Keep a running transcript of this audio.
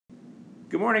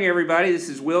Good morning, everybody. This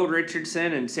is Will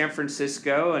Richardson in San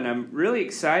Francisco, and I'm really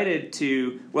excited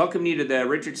to welcome you to the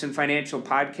Richardson Financial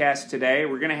Podcast today.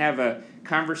 We're going to have a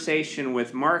conversation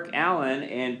with Mark Allen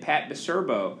and Pat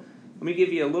DeCerbo. Let me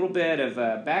give you a little bit of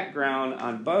background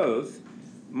on both.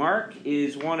 Mark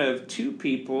is one of two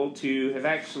people to have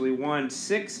actually won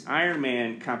 6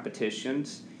 Ironman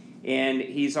competitions, and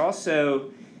he's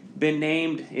also been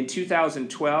named in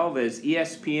 2012 as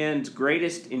ESPN's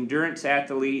greatest endurance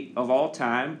athlete of all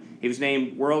time. He was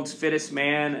named World's Fittest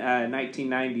Man in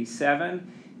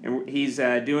 1997, and he's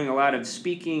doing a lot of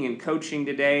speaking and coaching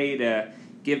today to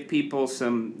give people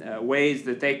some ways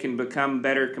that they can become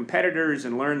better competitors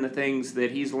and learn the things that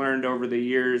he's learned over the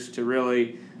years to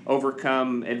really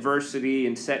overcome adversity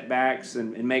and setbacks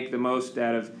and make the most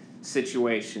out of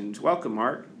situations. Welcome,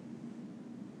 Mark.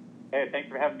 Hey, thanks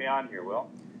for having me on here, Will.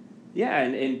 Yeah,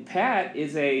 and Pat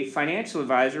is a financial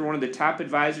advisor, one of the top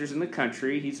advisors in the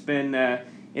country. He's been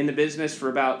in the business for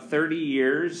about 30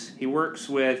 years. He works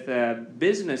with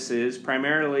businesses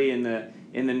primarily in the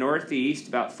Northeast,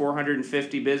 about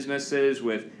 450 businesses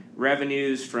with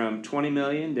revenues from $20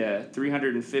 million to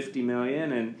 $350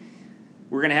 million. And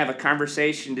we're going to have a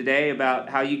conversation today about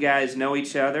how you guys know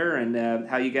each other and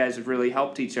how you guys have really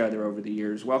helped each other over the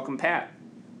years. Welcome, Pat.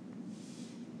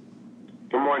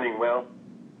 Good morning, Will.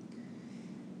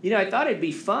 You know, I thought it'd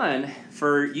be fun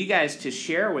for you guys to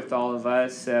share with all of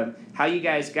us how you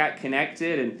guys got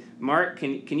connected. And Mark,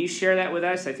 can you share that with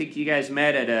us? I think you guys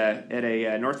met at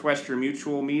a Northwestern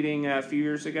Mutual meeting a few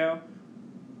years ago.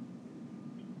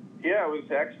 Yeah, it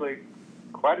was actually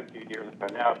quite a few years ago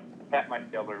now. Pat might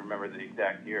be able to remember the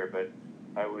exact year, but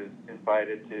I was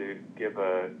invited to give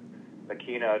a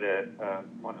keynote at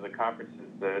one of the conferences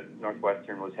that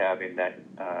Northwestern was having that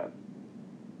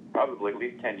probably at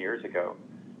least 10 years ago.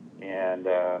 And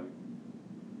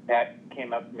Pat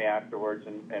came up to me afterwards,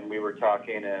 and we were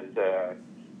talking, and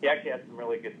he actually had some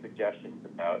really good suggestions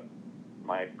about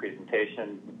my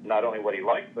presentation, not only what he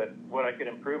liked, but what I could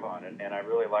improve on. And I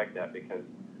really like that because,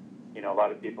 you know, a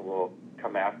lot of people will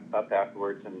come up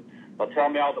afterwards and they'll tell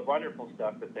me all the wonderful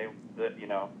stuff that you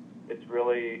know, it's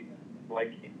really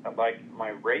like my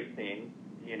racing,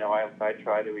 you know, I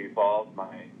try to evolve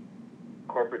my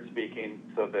corporate speaking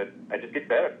so that I just get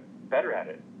better at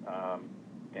it.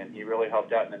 And he really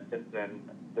helped out. And then since then,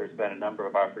 there's been a number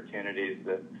of opportunities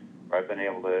where I've been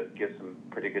able to give some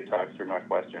pretty good talks for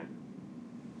Northwestern.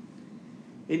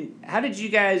 And how did you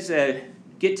guys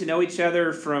get to know each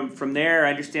other from there? I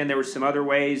understand there were some other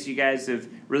ways you guys have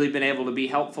really been able to be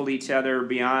helpful to each other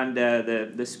beyond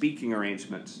the speaking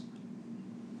arrangements.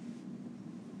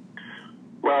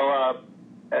 Well,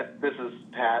 this is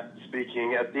Pat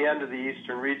speaking. At the end of the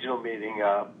Eastern Regional meeting,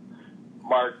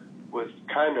 Mark was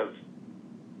kind of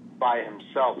by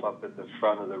himself up at the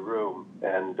front of the room,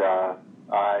 and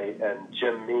I and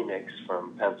Jim Meanix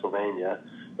from Pennsylvania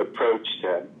approached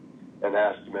him and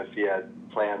asked him if he had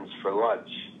plans for lunch.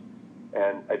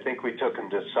 And I think we took him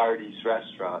to Sardi's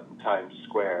restaurant in Times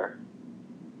Square,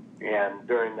 and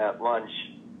during that lunch,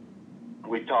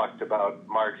 we talked about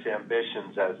Mark's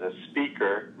ambitions as a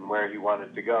speaker and where he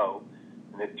wanted to go.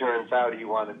 And it turns out he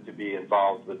wanted to be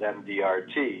involved with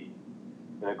MDRT.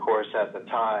 And of course, at the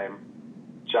time,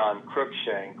 John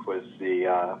Cruikshank was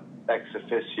the ex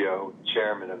officio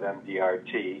chairman of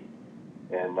MDRT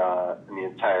in the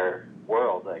entire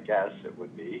world, I guess it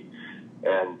would be.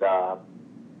 And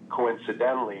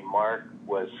coincidentally, Mark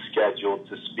was scheduled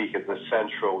to speak at the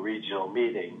Central Regional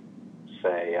meeting,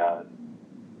 say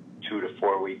 2 to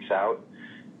 4 weeks out.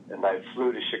 And I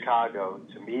flew to Chicago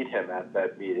to meet him at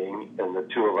that meeting, and the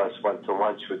two of us went to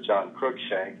lunch with John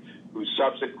Cruikshank, who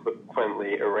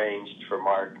subsequently arranged for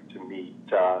Mark to meet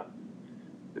the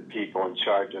people in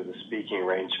charge of the speaking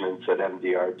arrangements at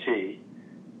MDRT.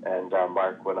 And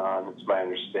Mark went on, it's my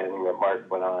understanding that Mark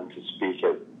went on to speak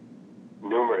at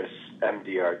numerous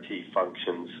MDRT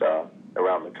functions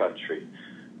around the country.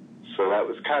 So that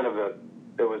was kind of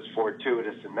it was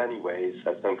fortuitous in many ways,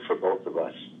 I think, for both of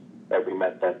us that we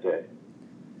met that day.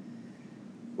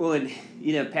 Well, and,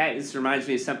 you know, Pat, this reminds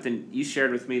me of something you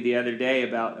shared with me the other day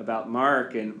about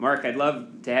Mark. And, Mark, I'd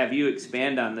love to have you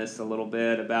expand on this a little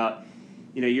bit about,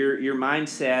 you know, your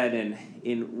mindset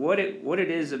and what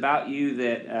it is about you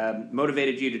that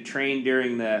motivated you to train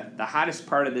during the hottest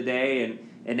part of the day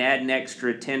and add an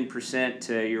extra 10%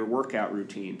 to your workout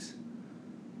routines.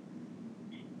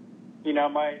 You know,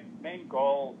 my main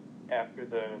goal after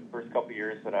the first couple of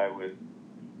years that I was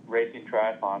racing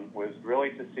triathlon was really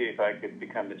to see if I could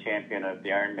become the champion of the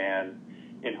Ironman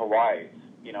in Hawaii.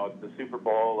 You know, it's the Super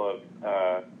Bowl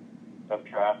of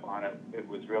triathlon. It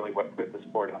was really what put the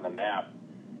sport on the map.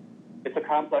 It's a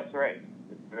complex race.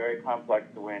 It's very complex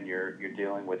to win. You're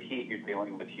dealing with heat, you're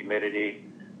dealing with humidity,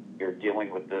 you're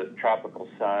dealing with the tropical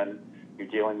sun, you're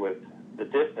dealing with the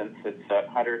distance. It's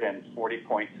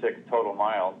 140.6 total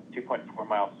miles, 2.4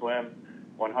 mile swim,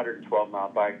 112 mile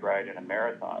bike ride, and a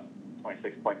marathon,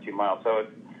 26.2 miles. So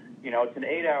it's, it's an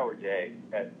 8-hour day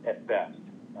at best,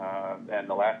 and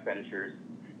the last finishers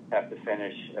have to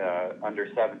finish under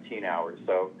 17 hours.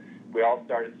 So we all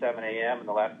start at 7 a.m., and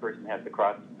the last person has to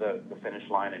cross the finish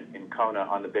line in Kona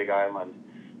on the Big Island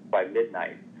by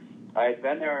midnight. I had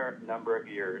been there a number of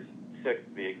years, 6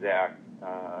 to be exact.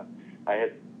 I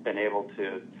had been able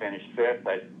to finish 5th.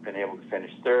 I'd been able to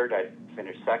finish 3rd. I'd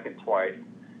finished 2nd twice.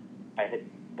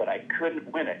 But I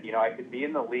couldn't win it. I could be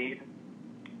in the lead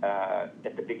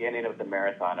at the beginning of the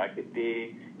marathon. I could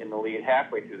be in the lead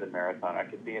halfway through the marathon. I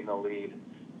could be in the lead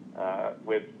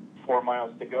with 4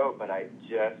 miles to go, but I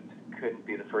just couldn't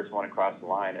be the first one across the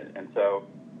line. And so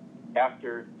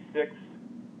after 6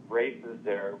 races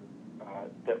there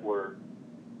that were,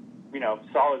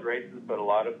 solid races, but a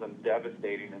lot of them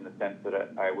devastating in the sense that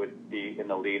I would be in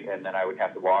the lead and then I would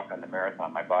have to walk on the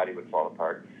marathon. My body would fall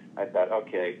apart. I thought,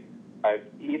 okay, I've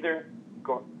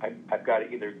got to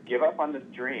either give up on this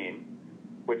dream,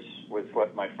 which was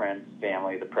what my friends,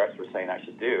 family, the press were saying I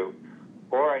should do,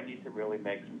 or I need to really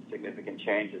make some significant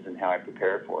changes in how I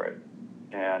prepare for it.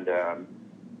 And,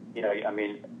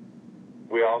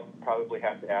 we all probably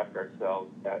have to ask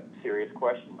ourselves that serious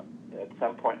question at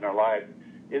some point in our lives.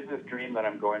 Is this dream that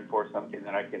I'm going for something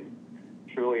that I can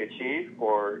truly achieve,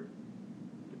 or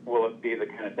will it be the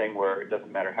kind of thing where it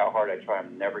doesn't matter how hard I try,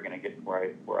 I'm never going to get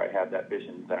where I have that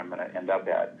vision that I'm going to end up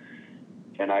at?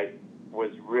 And I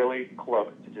was really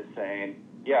close to just saying,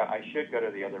 yeah, I should go to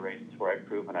the other races where I've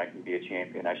proven I can be a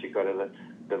champion. I should go to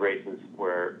the races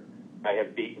where I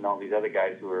have beaten all these other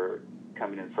guys who are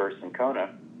coming in first in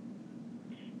Kona.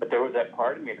 But there was that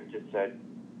part of me that just said,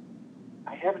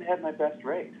 I haven't had my best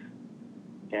race.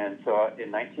 And so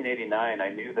in 1989, I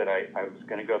knew that I was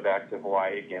going to go back to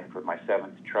Hawaii again for my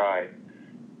 7th try.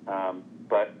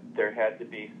 But there had to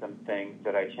be some things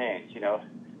that I changed.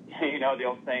 The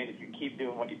old saying, if you keep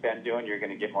doing what you've been doing, you're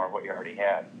going to get more of what you already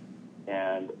had.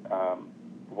 And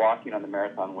walking on the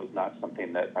marathon was not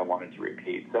something that I wanted to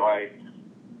repeat. So I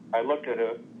looked at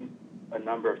a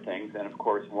number of things, and of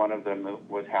course one of them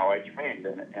was how I trained.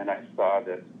 And I saw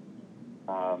that,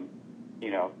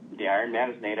 the Ironman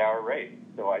is an 8-hour race.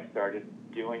 So I started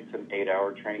doing some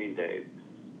 8-hour training days.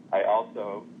 I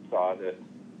also saw that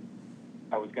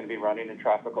I was going to be running in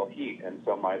tropical heat, and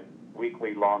so my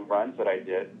weekly long runs that I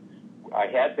did, I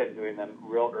had been doing them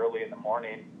real early in the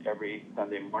morning, every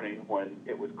Sunday morning when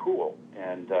it was cool.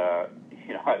 And, I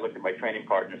looked at my training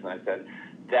partners and I said,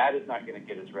 that is not going to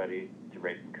get us ready to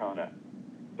race in Kona.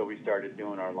 So we started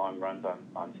doing our long runs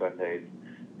on Sundays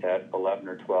at 11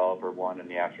 or 12 or 1 in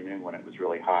the afternoon when it was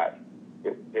really hot.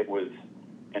 It was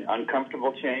an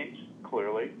uncomfortable change,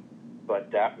 clearly,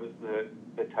 but that was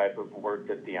the type of work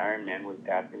that the Ironman was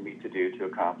asking me to do to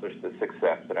accomplish the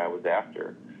success that I was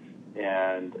after.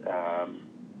 And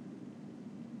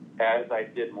as I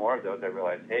did more of those, I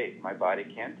realized, hey, my body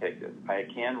can take this. I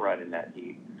can run in that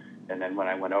heat. And then when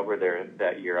I went over there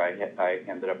that year, I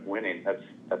ended up winning.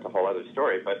 That's a whole other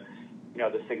story. But,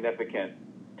 the significant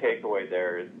takeaway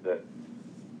there is that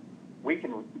we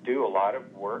can do a lot of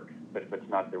work, but if it's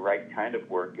not the right kind of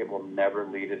work, it will never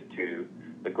lead us to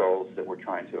the goals that we're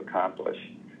trying to accomplish.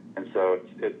 And so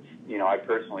it's I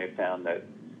personally have found that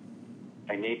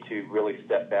I need to really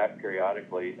step back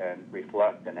periodically and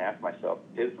reflect and ask myself,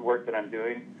 is the work that I'm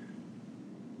doing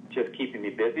just keeping me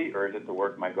busy, or is it the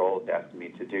work my goal is asking me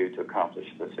to do to accomplish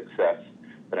the success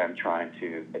that I'm trying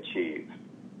to achieve?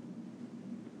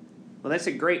 Well, that's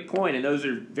a great point, and those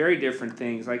are very different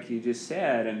things, like you just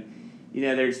said. And,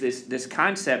 there's this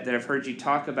concept that I've heard you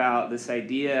talk about, this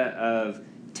idea of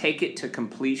take it to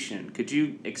completion. Could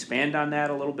you expand on that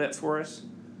a little bit for us?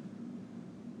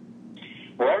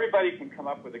 Well, everybody can come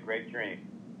up with a great dream,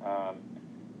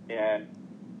 and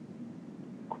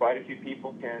quite a few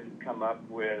people can come up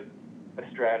with a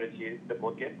strategy that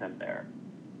will get them there.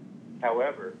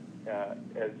 However,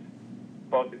 as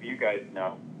both of you guys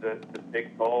know, the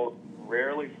big goals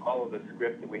rarely follow the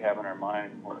script that we have in our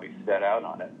mind when we set out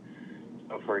on it.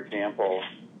 So, for example,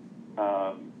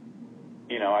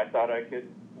 I thought I could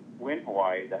win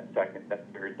Hawaii that 2nd,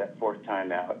 that 3rd, that 4th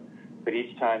time out. But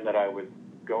each time that I was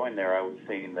going there, I was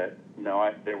seeing that,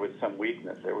 there was some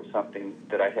weakness. There was something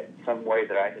some way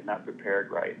that I had not prepared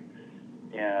right.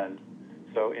 And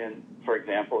so for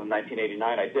example, in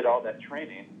 1989, I did all that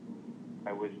training.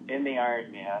 I was in the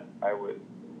Ironman. I was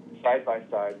side by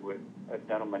side with a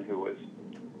gentleman who was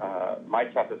my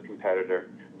toughest competitor,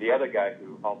 the other guy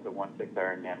who also won 6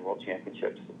 Ironman World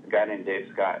Championships, a guy named Dave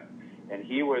Scott, and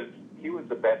he was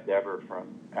the best ever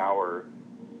from hour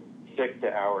 6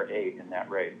 to hour 8 in that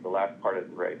race, the last part of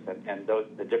the race, and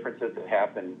the differences that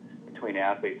happen between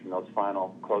athletes in those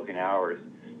final closing hours,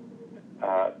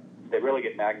 they really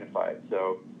get magnified.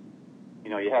 So,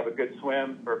 you have a good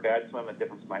swim or a bad swim, the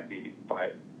difference might be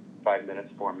 5 minutes,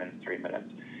 4 minutes, 3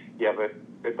 minutes. You have a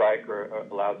good bike or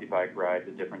a lousy bike ride,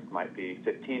 the difference might be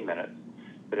 15 minutes.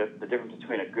 But the difference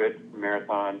between a good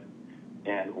marathon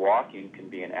and walking can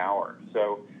be an hour.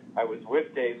 So I was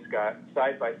with Dave Scott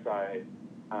side by side.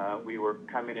 We were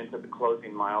coming into the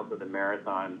closing miles of the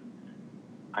marathon.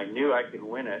 I knew I could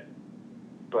win it,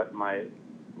 but my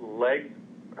legs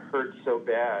hurt so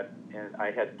bad, and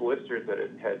I had blisters that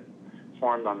had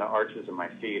formed on the arches of my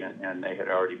feet, and they had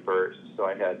already burst. So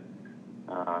I had,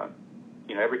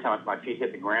 every time my feet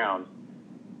hit the ground,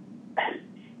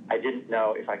 I didn't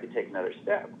know if I could take another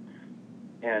step.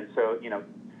 And so,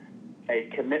 a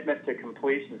commitment to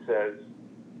completion says,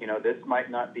 this might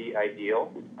not be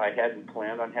ideal. I hadn't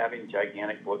planned on having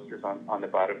gigantic blisters on the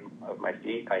bottom of my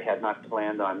feet. I had not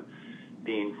planned on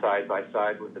being side by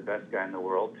side with the best guy in the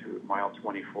world through mile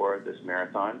 24 of this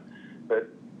marathon. But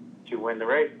to win the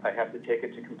race, I have to take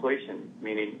it to completion,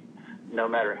 meaning no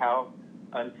matter how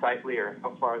unsightly or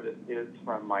how far this is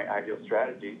from my ideal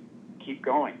strategy, keep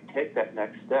going. Take that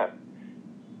next step.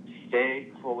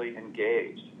 Stay fully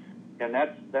engaged. And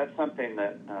that's something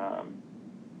that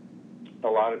a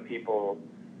lot of people,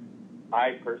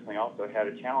 I personally also had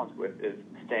a challenge with, is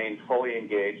staying fully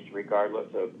engaged regardless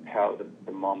of how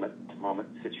the moment-to-moment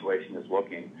situation is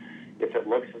looking. If it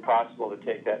looks impossible to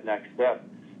take that next step,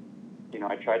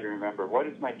 I tried to remember, what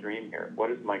is my dream here?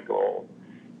 What is my goal?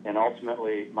 And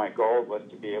ultimately, my goal was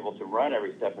to be able to run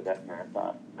every step of that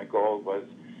marathon. My goal was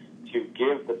to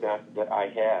give the best that I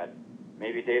had.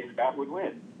 Maybe Dave Scott would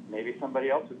win. Maybe somebody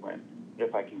else would win. But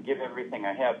if I can give everything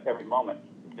I have every moment,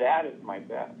 that is my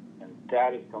best. And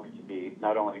that is going to be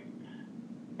not only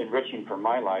enriching for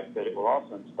my life, but it will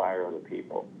also inspire other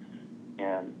people.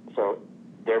 And so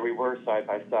there we were side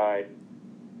by side.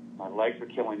 My legs were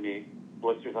killing me,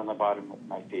 blisters on the bottom of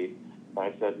my feet. But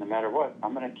I said, no matter what,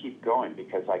 I'm going to keep going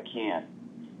because I can.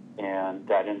 And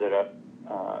that ended up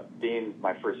being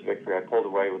my first victory. I pulled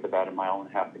away with about 1.5 miles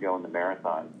to go in the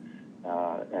marathon,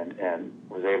 and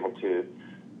was able to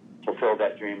fulfill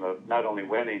that dream of not only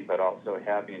winning, but also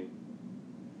having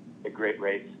a great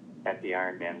race at the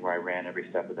Ironman where I ran every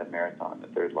step of that marathon, the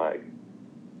third leg.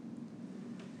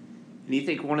 And you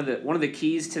think one of the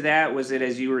keys to that was that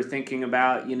as you were thinking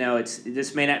about,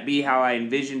 this may not be how I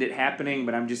envisioned it happening,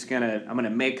 but I'm gonna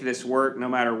make this work no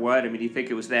matter what. I mean, do you think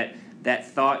it was that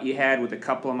thought you had with a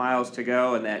couple of miles to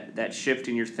go and that shift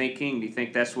in your thinking? Do you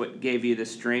think that's what gave you the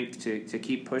strength to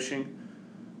keep pushing?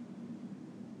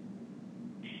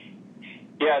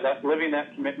 Yeah, living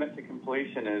that commitment to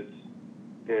completion is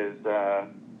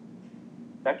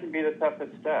that can be the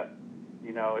toughest step.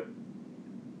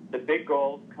 The big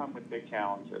goals come with big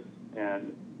challenges,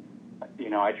 and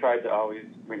I tried to always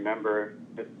remember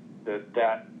that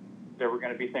there were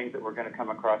going to be things that were going to come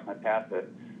across my path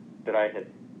that I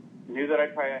knew that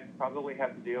I'd probably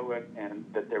have to deal with, and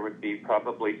that there would be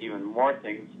probably even more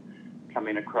things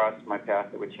coming across my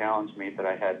path that would challenge me that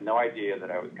I had no idea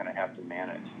that I was going to have to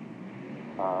manage.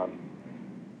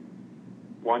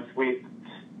 Once we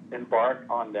embark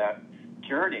on that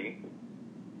journey,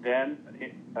 then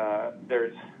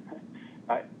there's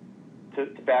to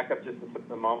back up just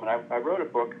a moment. I wrote a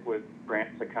book with Brant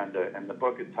Secunda, and the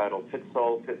book is titled "Fit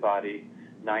Soul, Fit Body: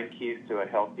 9 Keys to a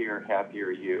Healthier,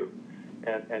 Happier You."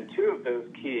 And two of those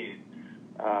keys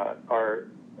are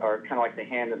kind of like the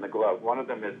hand in the glove. One of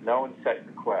them is know and set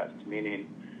request, meaning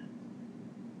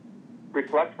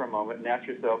reflect for a moment and ask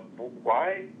yourself,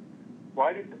 why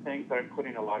do the things that I'm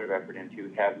putting a lot of effort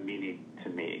into have meaning to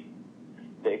me?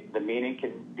 The meaning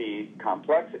can be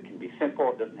complex. It can be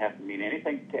simple. It doesn't have to mean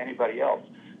anything to anybody else.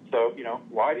 So,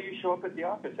 why do you show up at the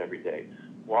office every day?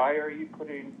 Why are you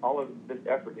putting all of this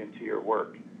effort into your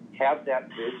work? Have that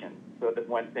vision so that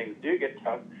when things do get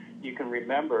tough, you can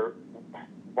remember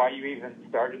why you even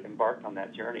embarked on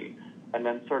that journey. And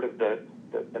then sort of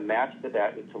the match to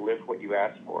that is to live what you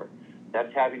ask for.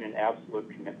 That's having an absolute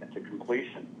commitment to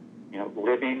completion,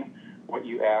 living what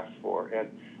you ask for.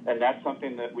 And that's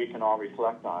something that we can all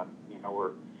reflect on.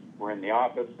 We're in the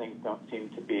office, things don't seem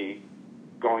to be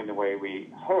going the way we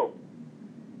hope.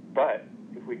 But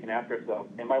if we can ask ourselves,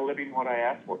 am I living what I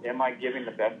asked for? Am I giving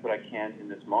the best that I can in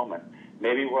this moment?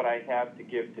 Maybe what I have to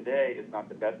give today is not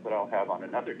the best that I'll have on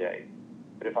another day.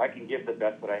 But if I can give the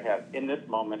best that I have in this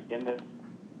moment, in this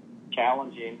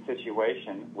challenging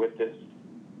situation, with this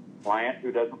client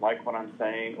who doesn't like what I'm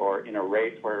saying, or in a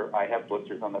race where I have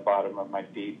blisters on the bottom of my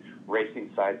feet,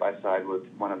 racing side by side with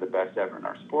one of the best ever in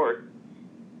our sport,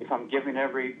 if I'm giving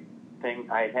everything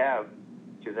I have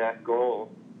to that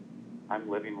goal, I'm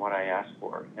living what I asked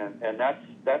for. And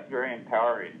that's very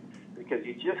empowering, because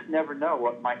you just never know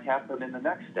what might happen in the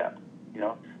next step. You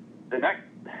know, the next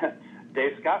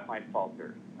Dave Scott might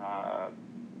falter.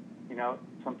 You know,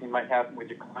 something might happen with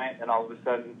your client, and all of a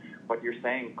sudden what you're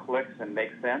saying clicks and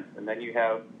makes sense, and then you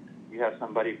have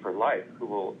somebody for life who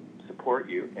will support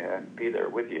you and be there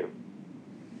with you.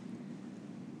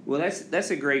 Well,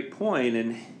 that's a great point.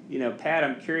 And, you know, Pat,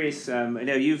 I'm curious, I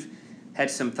know you've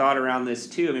had some thought around this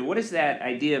too. I mean, what does that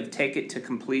idea of take it to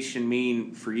completion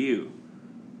mean for you?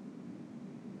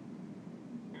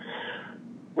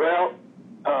 Well,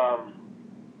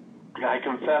 I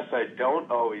confess I don't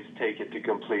always take it to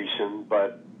completion,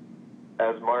 but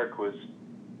as Mark was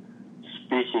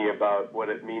speaking about what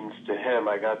it means to him,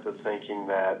 I got to thinking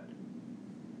that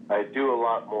I do a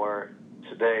lot more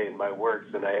today in my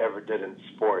work than I ever did in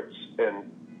sports.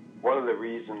 And one of the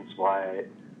reasons why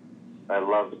I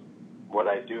love what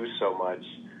I do so much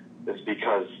is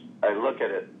because I look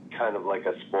at it kind of like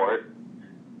a sport,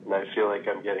 and I feel like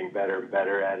I'm getting better and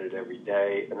better at it every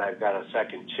day, and I've got a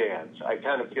second chance. I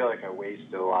kind of feel like I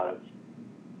wasted a lot of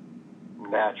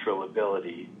natural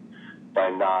ability by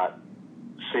not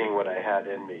seeing what I had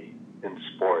in me in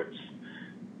sports.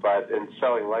 But in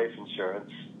selling life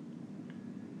insurance,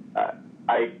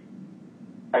 I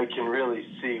can really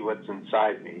see what's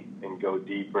inside me and go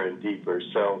deeper and deeper.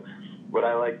 So what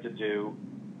I like to do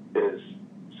is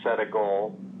set a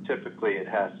goal. Typically it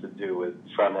has to do with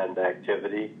front-end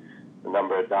activity, the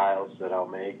number of dials that I'll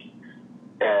make.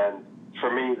 And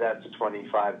for me, that's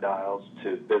 25 dials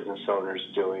to business owners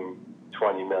doing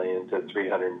 20 million to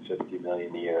 350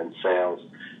 million a year in sales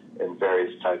in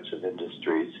various types of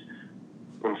industries.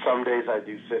 And some days I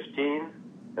do 15,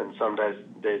 and some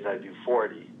days I do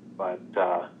 40. But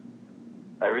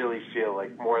I really feel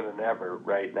like more than ever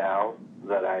right now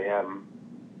that I am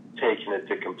taking it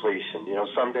to completion. You know,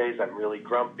 some days I'm really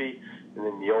grumpy, and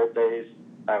in the old days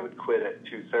I would quit at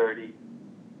 2:30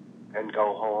 and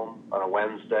go home on a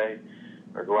Wednesday,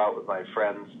 or go out with my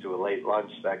friends to a late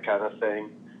lunch, that kind of thing.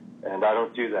 And I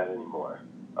don't do that anymore.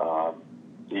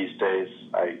 These days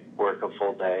I work a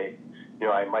full day. You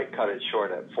know, I might cut it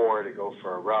short at 4 to go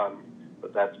for a run,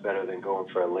 but that's better than going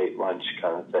for a late lunch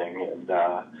kind of thing. And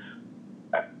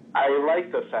I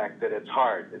like the fact that it's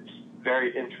hard. It's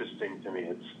very interesting to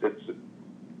me.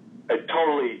 It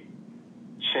totally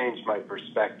changed my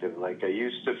perspective. Like, I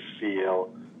used to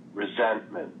feel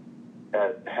resentment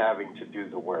at having to do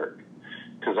the work,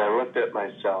 because I looked at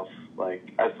myself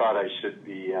like I thought I should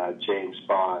be James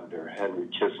Bond or Henry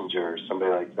Kissinger or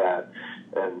somebody like that.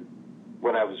 And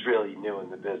when I was really new in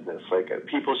the business, like,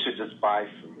 people should just buy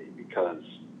from me because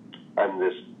I'm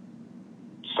this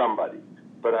somebody,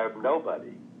 but I'm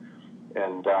nobody.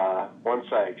 And once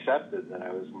I accepted that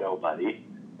I was nobody,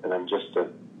 and I'm just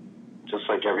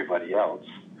like everybody else,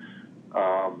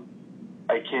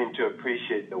 I came to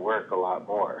appreciate the work a lot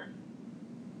more.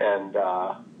 And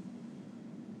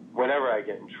whenever I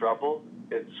get in trouble,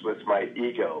 it's with my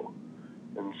ego.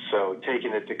 And so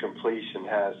taking it to completion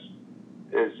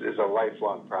is a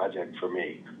lifelong project for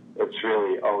me. It's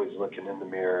really always looking in the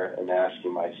mirror and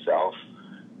asking myself,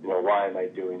 you know, why am I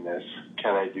doing this?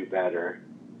 Can I do better?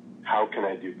 How can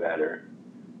I do better?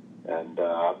 And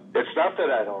it's not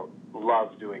that I don't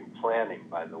love doing planning,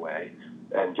 by the way,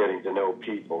 and getting to know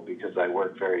people, because I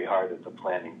work very hard at the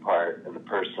planning part and the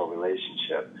personal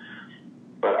relationship.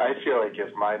 But I feel like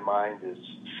if my mind is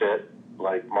fit,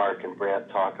 like Mark and Brant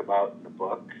talk about in the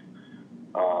book,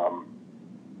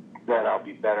 then I'll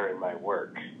be better in my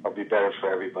work. I'll be better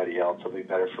for everybody else. I'll be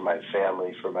better for my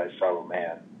family, for my fellow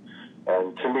man.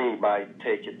 And to me, my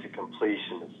take it to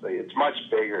completion it's much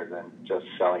bigger than just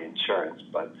selling insurance.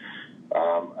 But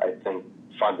I think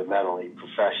fundamentally,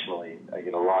 professionally, I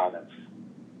get a lot of.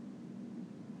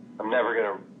 I'm never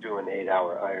going to do an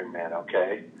 8-hour Ironman,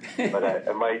 okay? But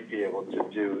I might be able to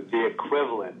do the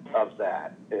equivalent of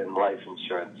that in life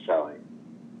insurance selling.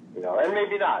 You know, and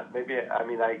maybe not. Maybe, I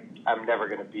mean, I'm never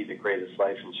going to be the greatest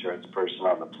life insurance person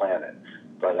on the planet,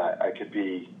 but I could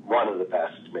be one of the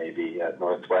best maybe at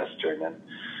Northwestern. And,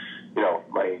 you know,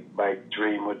 my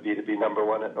dream would be to be number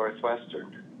one at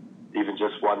Northwestern, even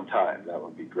just one time. That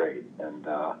would be great. And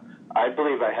I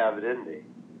believe I have it in me,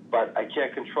 but I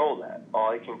can't control that.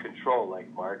 All I can control,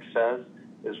 like Mark says,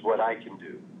 is what I can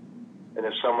do. And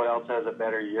if someone else has a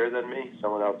better year than me,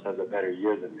 someone else has a better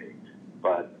year than me.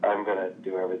 But I'm going to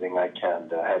do everything I can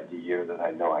to have the year that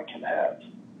I know I can have.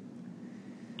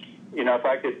 if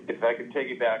I could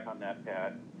piggyback on that,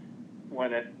 Pat,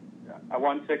 I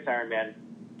won 6 Ironman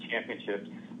championships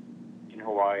in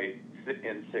Hawaii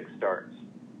in 6 starts,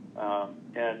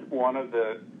 and one of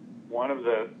the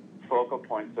focal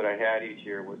points that I had each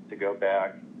year was to go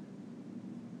back,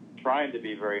 trying to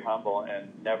be very humble and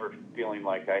never feeling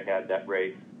like I had that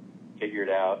race figured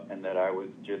out and that I was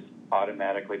just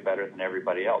automatically better than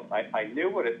everybody else. I knew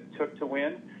what it took to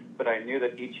win, but I knew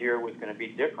that each year was going to be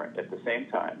different at the same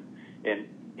time.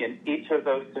 In each of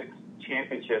those 6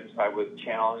 championships, I was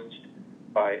challenged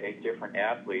by a different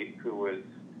athlete who was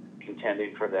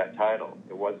contending for that title.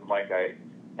 It wasn't like I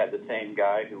had the same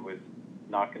guy who was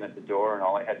knocking at the door and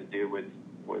all I had to do was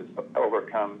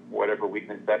overcome whatever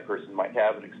weakness that person might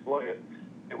have and exploit it.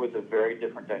 It was a very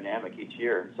different dynamic each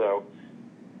year. So,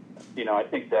 I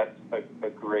think that's a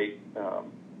great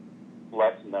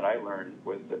lesson that I learned,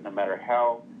 was that no matter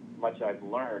how much I've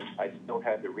learned, I still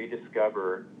had to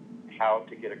rediscover how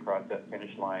to get across that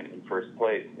finish line in first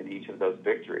place in each of those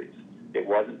victories. It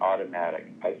wasn't automatic.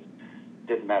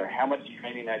 Didn't matter how much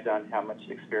training I'd done, how much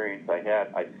experience I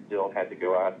had, I still had to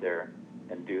go out there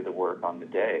and do the work on the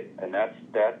day. And that's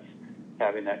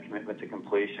having that commitment to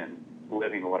completion,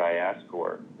 living what I asked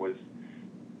for, was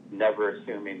never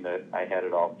assuming that I had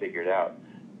it all figured out.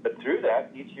 But through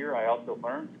that, each year I also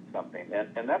learned something.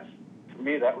 And that's, for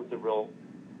me, that was the real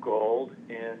gold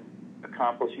in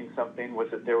accomplishing something, was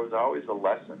that there was always a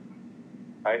lesson.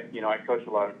 I coach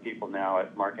a lot of people now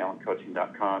at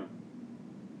markallencoaching.com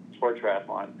for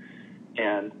triathlon.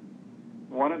 And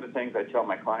one of the things I tell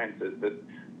my clients is that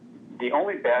the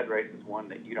only bad race is one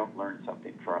that you don't learn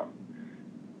something from.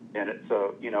 And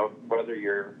so, whether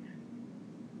your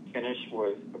finish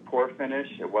was a poor finish,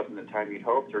 it wasn't the time you'd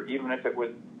hoped, or even if it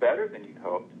was better than you'd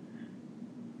hoped,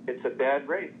 it's a bad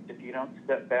race if you don't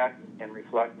step back and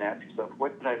reflect and ask yourself,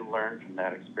 what did I learn from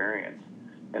that experience?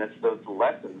 And it's those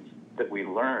lessons that we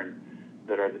learn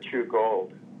that are the true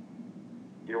gold.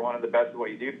 You're one of the best at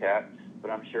what you do, Pat, but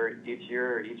I'm sure each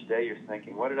year or each day you're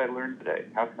thinking, what did I learn today?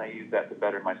 How can I use that to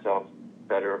better myself,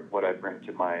 better what I bring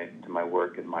to my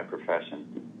work and my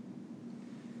profession?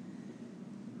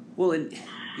 Well, and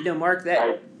Mark,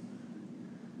 I'd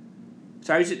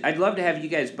love to have you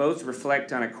guys both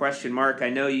reflect on a question. Mark, I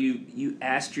know you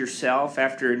asked yourself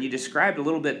after, and you described a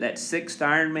little bit that 6th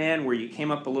Ironman where you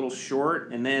came up a little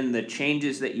short, and then the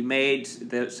changes that you made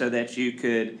so that you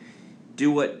could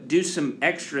do some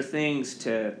extra things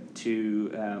to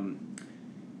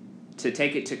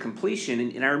take it to completion.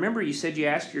 And I remember you said you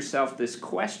asked yourself this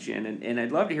question, and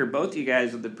I'd love to hear both of you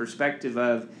guys with the perspective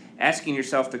of asking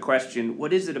yourself the question,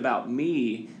 what is it about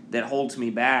me that holds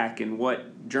me back, and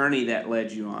what journey that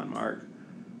led you on, Mark?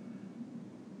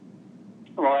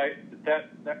 Well,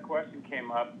 that question came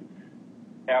up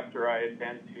after I had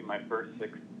been to my first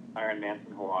 6 Ironmans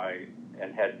in Hawaii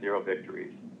and had 0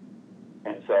 victories.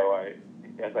 And so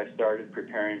as I started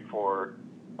preparing for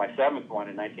my 7th one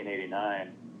in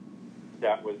 1989,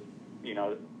 that was,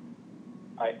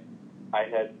 I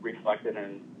had reflected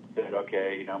and said,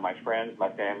 okay, my friends, my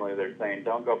family, they're saying,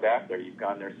 don't go back there. You've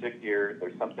gone there 6 years.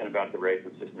 There's something about the race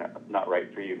that's just not right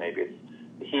for you. Maybe it's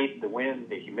the heat, the wind,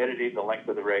 the humidity, the length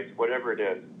of the race, whatever it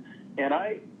is. And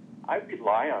I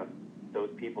rely on those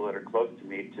people that are close to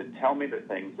me to tell me the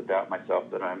things about myself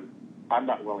that I'm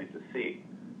not willing to see.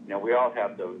 We all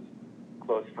have those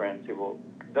close friends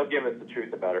they'll give us the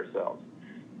truth about ourselves.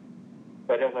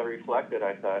 But as I reflected,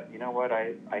 I thought, you know what,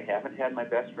 I haven't had my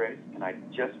best race, and I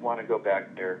just want to go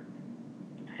back there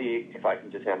and see if I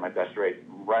can just have my best race,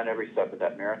 run every step of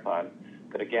that marathon.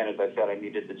 But again, as I said, I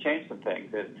needed to change some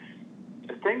things. And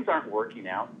if things aren't working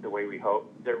out the way we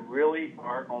hope, there really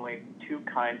are only 2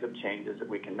 kinds of changes that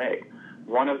we can make.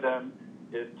 One of them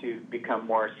is to become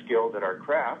more skilled at our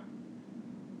craft,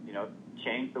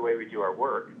 change the way we do our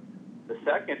work. The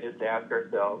second is to ask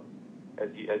ourselves, as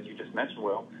you just mentioned,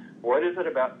 Will, what is it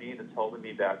about me that's holding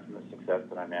me back from the success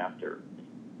that I'm after?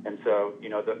 And so,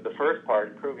 the first part,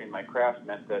 improving my craft,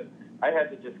 meant that I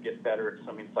had to just get better at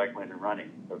swimming, cycling, and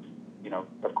running.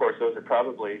 Of course, those are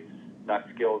probably not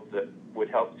skills that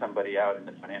would help somebody out in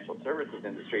the financial services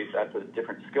industry. That's a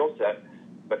different skill set.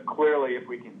 But clearly, if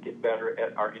we can get better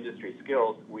at our industry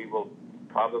skills, we will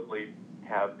probably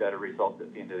have better results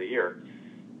at the end of the year.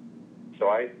 So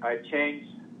I changed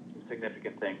some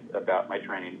significant things about my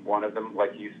training. One of them,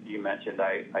 like you mentioned,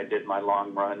 I did my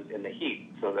long runs in the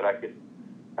heat so that I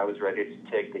was ready to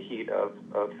take the heat of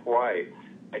Hawaii.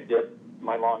 I did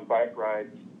my long bike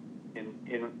rides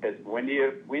in as windy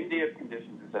of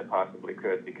conditions as I possibly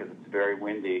could, because it's very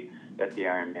windy at the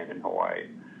Ironman in Hawaii.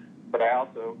 But I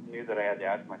also knew that I had to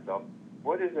ask myself,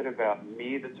 what is it about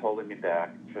me that's holding me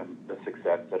back from the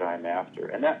success that I'm after?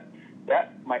 And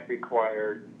that might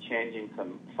require changing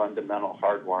some fundamental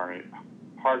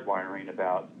hardwiring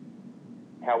about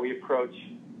how we approach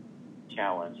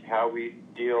challenge, how we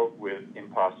deal with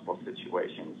impossible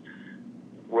situations.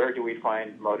 Where do we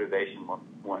find motivation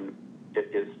when it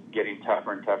is getting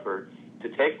tougher and tougher to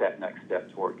take that next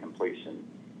step toward completion?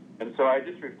 And so I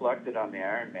just reflected on the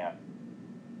Ironman.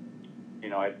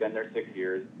 I'd been there 6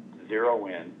 years, 0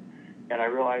 wins, and I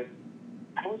realized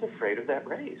I was afraid of that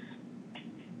race.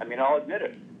 I mean, I'll admit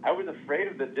it. I was afraid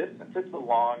of the distance. It's a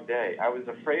long day. I was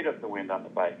afraid of the wind on the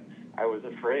bike. I was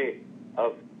afraid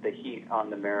of the heat on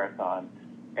the marathon.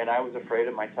 And I was afraid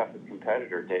of my toughest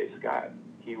competitor, Dave Scott.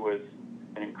 He was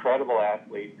an incredible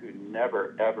athlete who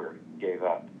never, ever gave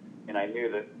up. And I knew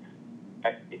that,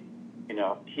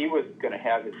 he was going to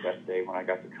have his best day when I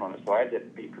got to Kona, so I had to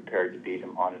be prepared to beat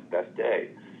him on his best day.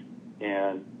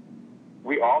 And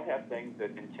we all have things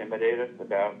that intimidate us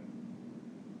about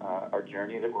our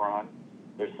journey that we're on.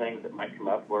 There's things that might come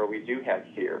up where we do have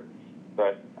fear.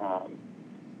 But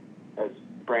as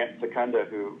Brant Secunda,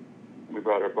 who we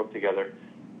wrote our book together,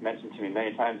 mentioned to me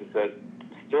many times, he said,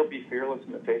 still be fearless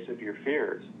in the face of your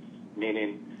fears,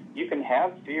 meaning you can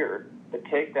have fear, but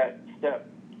take that step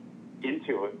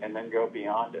into it and then go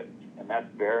beyond it. And that's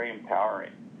very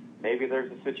empowering. Maybe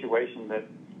there's a situation that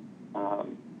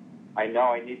I know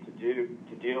I need to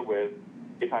deal with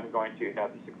if I'm going to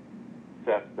have the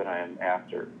success that I am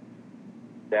after.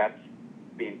 That's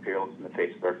being fearless in the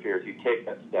face of our fears. You take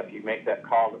that step. You make that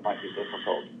call that might be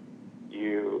difficult.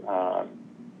 You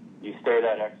stay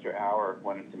that extra hour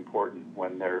when it's important,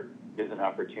 when there is an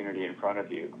opportunity in front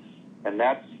of you. And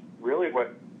that's really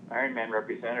what Ironman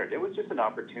represented. It was just an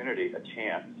opportunity, a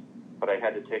chance, but I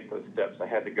had to take those steps. I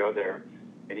had to go there.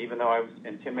 And even though I was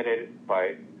intimidated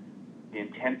by the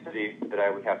intensity that I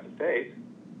would have to face,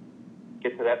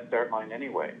 get to that start line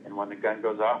anyway. And when the gun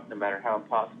goes off, no matter how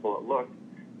impossible it looked,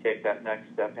 take that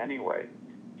next step anyway.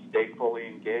 Stay fully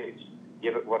engaged.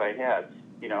 Give it what I had.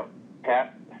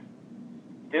 Pat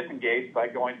disengaged by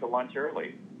going to lunch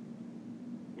early.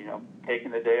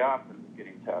 Taking the day off and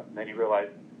getting tough. And then he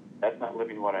realized that's not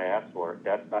living what I asked for.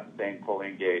 That's not staying fully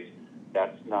engaged.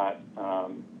 That's not,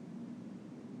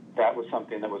 that was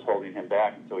something that was holding him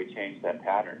back, and so he changed that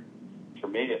pattern. For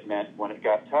me, it meant when it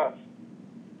got tough,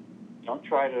 don't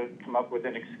try to come up with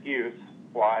an excuse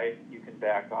why you can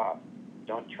back off.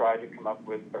 Don't try to come up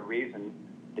with a reason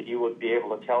that you will be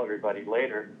able to tell everybody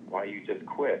later why you just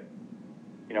quit.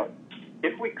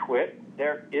 If we quit,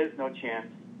 there is no chance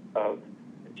of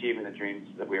achieving the dreams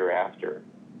that we were after.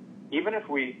 Even if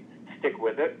we stick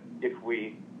with it, if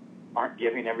we aren't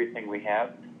giving everything we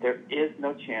have, there is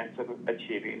no chance of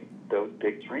achieving those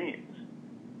big dreams.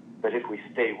 But if we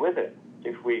stay with it,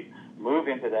 if we move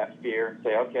into that fear and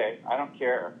say, okay, I don't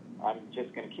care, I'm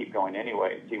just going to keep going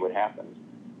anyway and see what happens,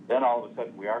 then all of a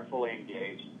sudden we are fully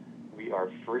engaged. We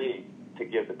are free to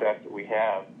give the best that we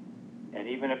have. And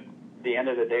even if the end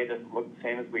of the day doesn't look the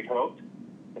same as we'd hoped,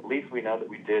 at least we know that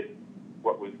we did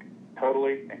what was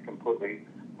totally and completely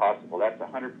possible. That's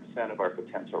 100% of our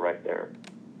potential right there.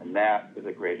 And that is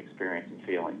a great experience and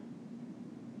feeling.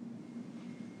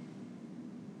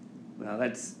 Well,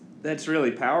 that's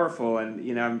really powerful.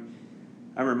 And,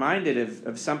 I'm reminded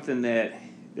of something that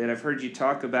I've heard you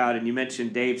talk about, and you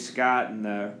mentioned Dave Scott and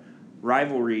the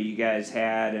rivalry you guys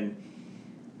had. And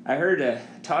I heard a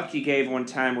talk you gave one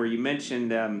time where you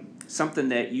mentioned something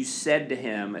that you said to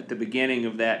him at the beginning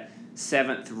of that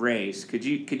 7th race. Could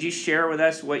you share with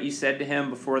us what you said to him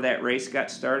before that race got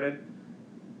started?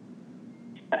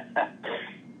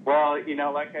 Well,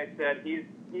 like I said,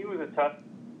 he was a tough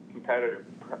competitor,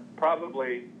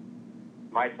 probably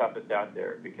my toughest out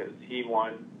there, because he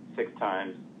won 6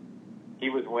 times. He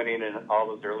was winning in all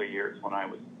those early years when I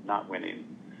was not winning.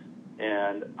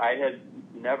 And I had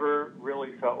never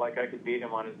really felt like I could beat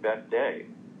him on his best day.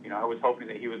 I was hoping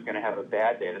that he was going to have a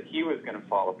bad day, that he was going to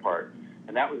fall apart.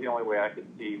 And that was the only way I could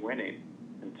see winning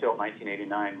until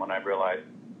 1989, when I realized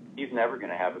he's never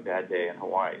going to have a bad day in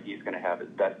Hawaii. He's going to have his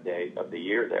best day of the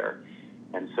year there.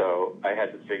 And so I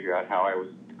had to figure out how I was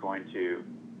going to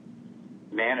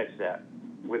manage that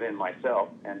within myself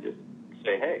and just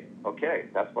say, hey, okay,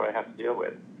 that's what I have to deal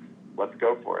with. Let's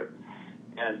go for it.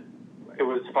 And it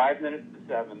was 5 minutes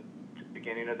to 7,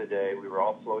 beginning of the day. We were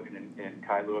all floating in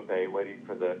Kailua Bay, waiting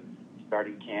for the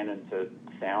starting cannon to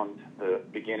sound the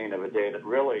beginning of a day that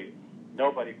really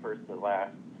nobody first to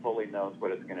last fully knows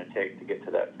what it's going to take to get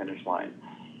to that finish line.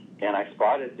 And I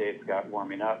spotted Dave Scott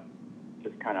warming up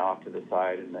just kind of off to the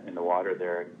side in the water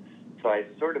there. So I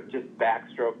sort of just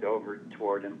backstroked over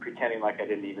toward him, pretending like I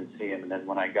didn't even see him. And then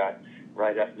when I got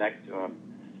right up next to him,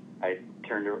 I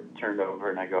turned over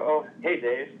and I go, oh, hey,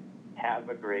 Dave. have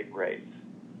a great race.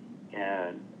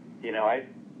 And, you know, I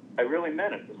really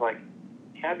meant it. It's like,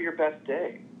 have your best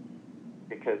day,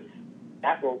 because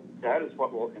that is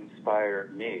what will inspire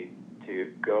me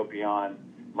to go beyond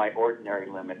my ordinary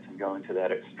limits and go into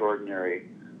that extraordinary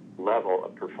level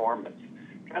of performance.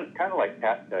 Kind of like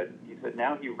Pat said. He said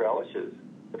now he relishes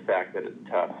the fact that it's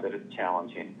tough, that it's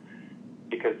challenging,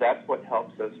 because that's what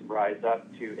helps us rise up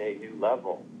to a new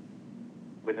level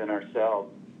within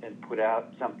ourselves and put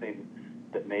out something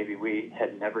that maybe we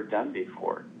had never done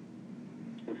before.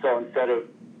 And so instead of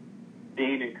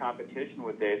being in competition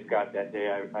with Dave Scott that day,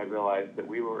 I realized that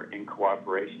we were in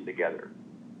cooperation together.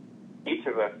 Each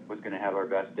of us was going to have our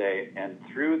best day, and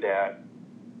through that,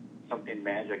 something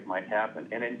magic might happen.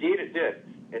 And indeed it did.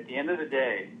 At the end of the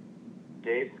day,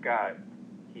 Dave Scott,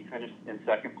 he finished in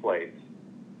second place.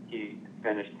 He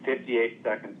finished 58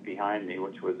 seconds behind me,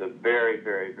 which was a very,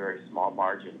 very, very small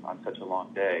margin on such a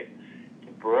long day.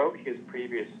 He broke his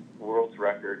previous world's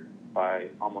record by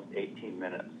almost 18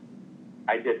 minutes.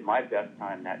 I did my best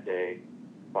time that day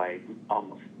by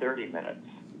almost 30 minutes.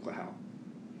 Wow.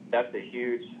 That's a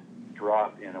huge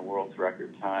drop in a world's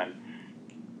record time.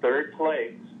 Third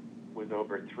place was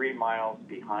over 3 miles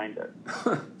behind it.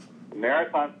 The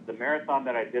marathon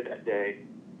that I did that day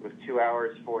was 2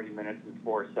 hours, 40 minutes, and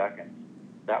 4 seconds.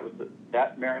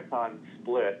 That marathon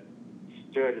split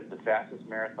stood as the fastest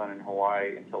marathon in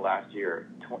Hawaii until last year.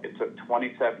 It took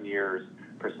 27 years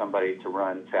for somebody to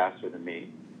run faster than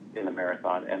me in the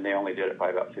marathon, and they only did it by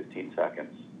about 15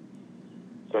 seconds.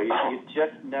 So you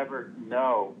just never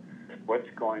know what's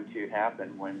going to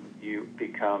happen when you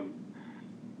become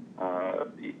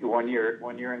when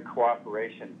you're in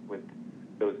cooperation with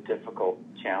those difficult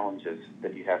challenges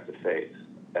that you have to face,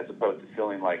 as opposed to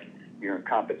feeling like you're in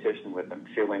competition with them,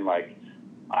 feeling like,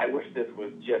 I wish this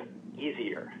was just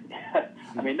easier.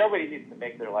 I mean, nobody needs to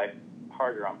make their life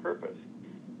harder on purpose.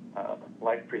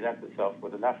 Life presents itself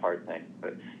with enough hard things.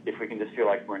 But if we can just feel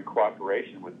like we're in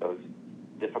cooperation with those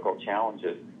difficult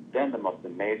challenges, then the most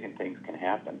amazing things can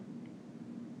happen.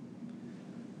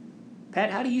 Pat,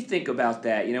 how do you think about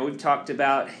that? You know, we've talked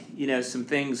about, you know, some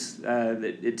things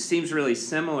that it seems really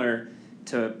similar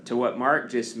to what Mark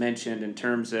just mentioned in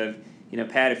terms of, you know,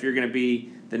 Pat, if you're going to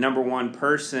be the number one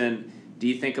person, do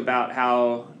you think about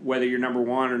how, whether you're number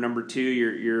one or number two,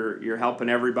 you're helping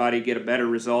everybody get a better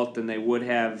result than they would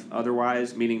have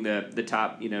otherwise, meaning the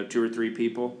top, you know, 2 or 3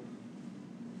 people?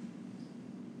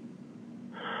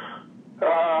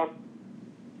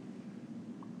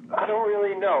 I don't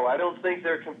really know. I don't think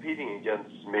they're competing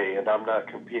against me, and I'm not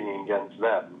competing against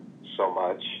them so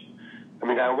much. I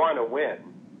mean, I want to win,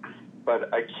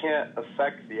 but I can't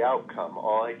affect the outcome.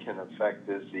 All I can affect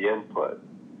is the input.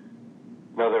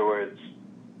 In other words,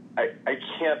 I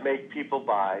can't make people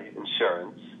buy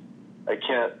insurance. I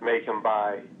can't make them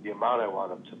buy the amount I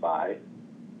want them to buy.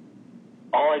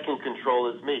 All I can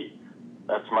control is me.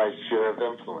 That's my sphere of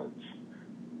influence.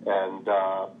 And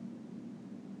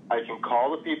I can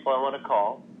call the people I want to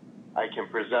call. I can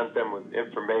present them with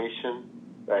information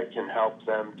that can help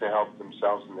them to help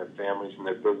themselves and their families and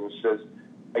their businesses.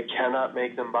 I cannot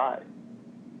make them buy.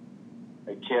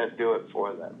 I can't do it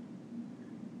for them.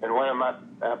 And when I'm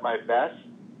at my best,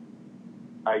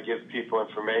 I give people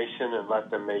information and let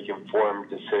them make informed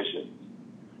decisions.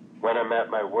 When I'm at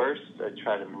my worst, I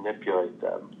try to manipulate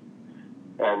them.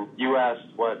 And you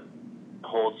asked what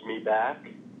holds me back,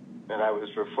 and I was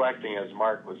reflecting as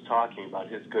Mark was talking about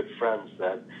his good friends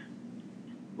that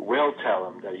will tell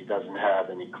him that he doesn't have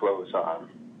any clothes on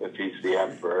if he's the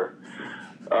emperor.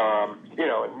 You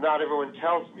know, and not everyone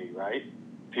tells me, right?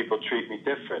 People treat me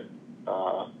different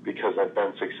because I've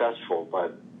been successful.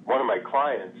 But one of my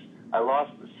clients, I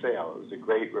lost the sale. It was a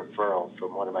great referral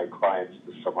from one of my clients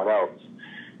to someone else.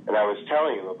 And I was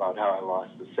telling him about how I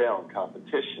lost the sale in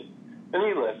competition. And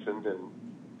he listened, and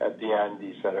at the end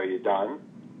he said, "Are you done?"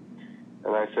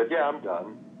 And I said, "Yeah, I'm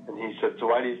done." And he said, "So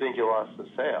why do you think you lost the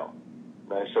sale?"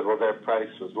 And I said, "Well, their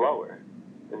price was lower."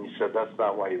 And he said, "That's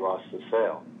not why you lost the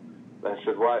sale." And I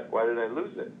said, why did I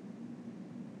lose it?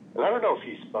 And I don't know if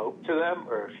he spoke to them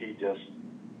or if he just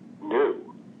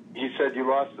knew. He said, "You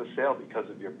lost the sale because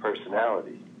of your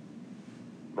personality."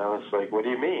 And I was like, "What do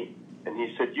you mean?" And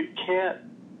he said, "You can't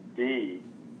be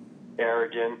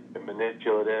arrogant and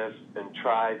manipulative and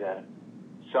try to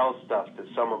sell stuff to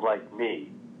someone like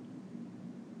me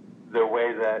the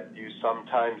way that you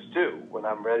sometimes do. When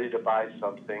I'm ready to buy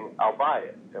something, I'll buy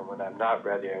it. And when I'm not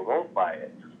ready, I won't buy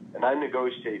it. And I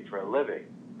negotiate for a living.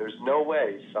 There's no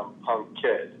way some punk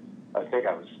kid," I think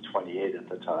I was 28 at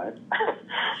the time,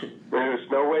 "there's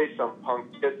no way some punk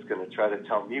kid's going to try to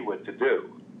tell me what to do."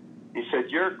 He said,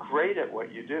 "You're great at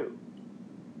what you do.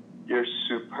 you're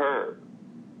superb,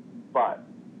 but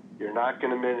you're not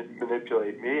going to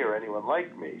manipulate me or anyone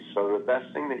like me. So the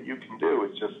best thing that you can do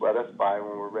is just let us buy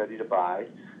when we're ready to buy.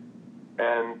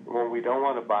 And when we don't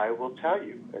want to buy, we'll tell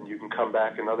you, and you can come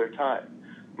back another time.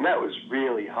 And that was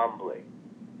really humbling.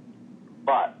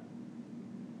 But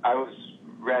I was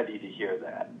ready to hear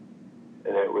that.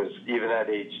 And it was, even at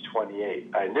age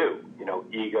 28, I knew,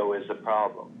 ego is a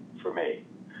problem for me.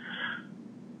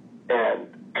 And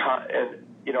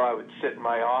I would sit in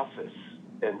my office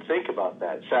and think about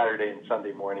that. Saturday and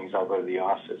Sunday mornings, I'll go to the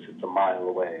office. It's a mile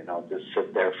away, and I'll just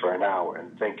sit there for an hour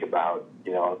and think about,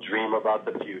 I'll dream about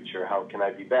the future. How can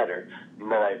I be better?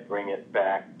 And then I bring it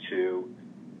back to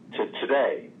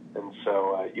today. And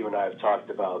so you and I have talked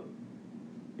about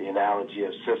the analogy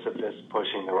of Sisyphus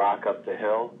pushing the rock up the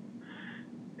hill.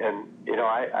 And,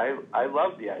 I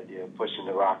love the idea of pushing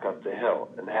the rock up the hill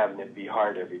and having it be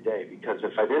hard every day, because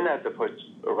if I didn't have to push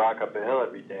a rock up a hill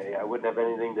every day, I wouldn't have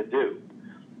anything to do.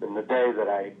 And the day that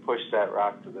I push that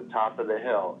rock to the top of the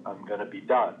hill, I'm going to be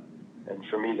done. And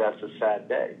for me, that's a sad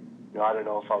day. I don't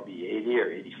know if I'll be 80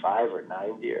 or 85 or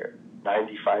 90 or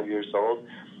 95 years old.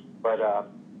 But, a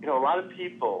lot of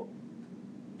people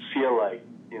feel like,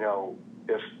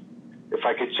 if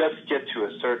I could just get to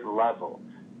a certain level,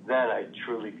 then I'd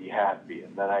truly be happy,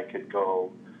 and then I could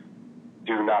go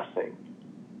do nothing.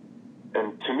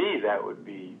 And to me, that would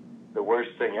be the worst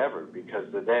thing ever,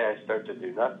 because the day I start to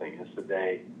do nothing is the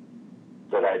day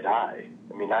that I die.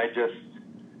 I mean,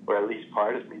 or at least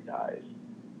part of me dies.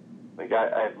 Like,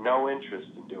 I have no interest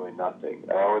in doing nothing.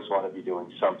 I always want to be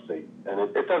doing something. And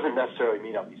it doesn't necessarily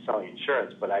mean I'll be selling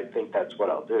insurance, but I think that's what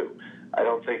I'll do. I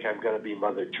don't think I'm going to be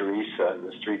Mother Teresa in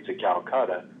the streets of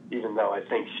Calcutta, even though I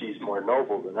think she's more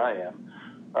noble than I am.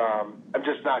 I'm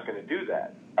just not going to do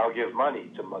that. I'll give money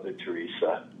to Mother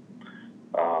Teresa,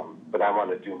 but I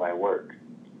want to do my work.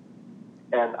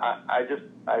 And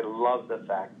I love the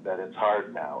fact that it's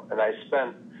hard now. And I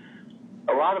spent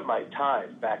a lot of my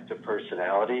time back to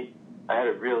personality. I had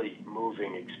a really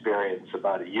moving experience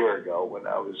about a year ago when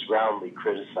I was roundly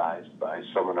criticized by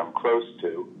someone I'm close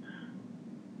to.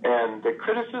 And the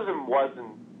criticism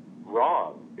wasn't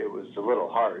wrong. It was a little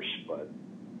harsh, but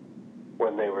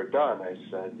when they were done, I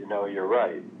said, you're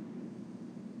right.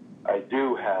 I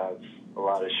do have a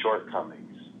lot of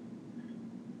shortcomings,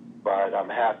 but I'm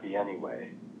happy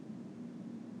anyway.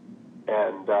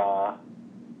 And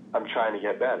I'm trying to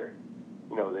get better.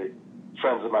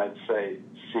 Friends of mine say,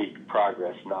 seek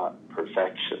progress, not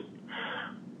perfection.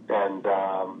 And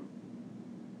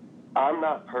I'm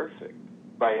not perfect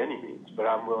by any means, but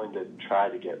I'm willing to try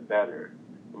to get better.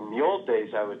 In the old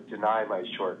days, I would deny my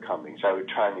shortcomings. I would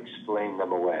try and explain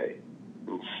them away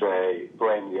and say,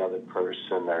 blame the other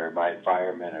person or my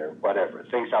environment or whatever,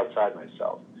 things outside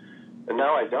myself. And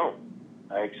now I don't.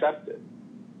 I accept it.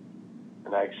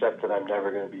 And I accept that I'm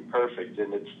never going to be perfect.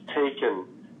 And it's taken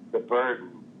the burden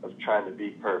of trying to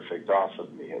be perfect off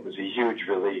of me. It was a huge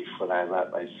relief when I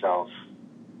let myself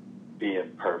be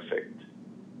imperfect.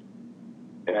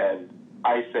 And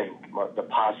I think the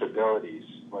possibilities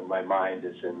when my mind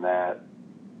is when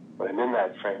I'm in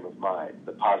that frame of mind,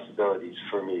 the possibilities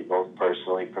for me, both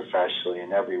personally, professionally,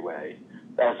 in every way,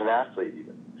 as an athlete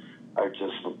even, are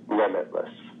just limitless.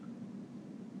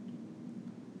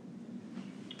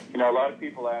 A lot of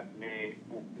people ask me,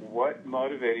 what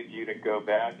motivated you to go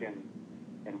back and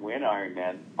win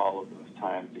Ironman all of those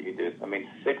times that you did? I mean,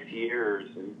 6 years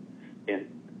and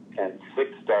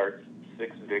 6 starts,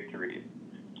 6 victories.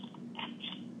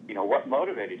 What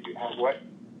motivated you? What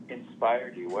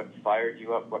inspired you? What fired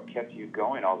you up? What kept you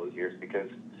going all those years? Because,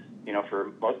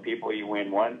 for most people, you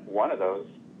win one of those,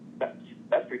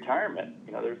 that's retirement.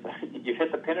 You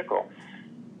hit the pinnacle.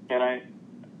 And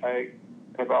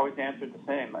I've always answered the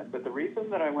same. I said the reason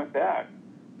that I went back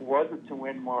wasn't to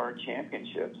win more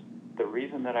championships. The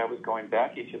reason that I was going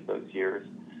back each of those years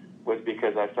was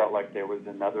because I felt like there was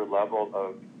another level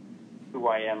of who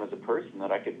I am as a person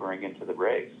that I could bring into the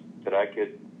race, that I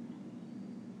could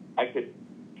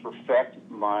perfect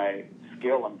my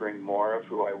skill and bring more of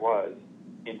who I was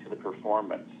into the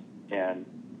performance. And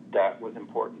that was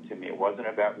important to me. It wasn't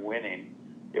about winning.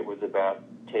 It was about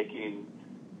taking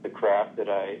the craft that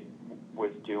I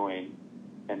was doing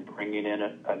and bringing in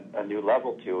a new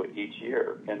level to it each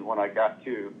year. And when I got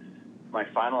to my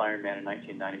final Ironman in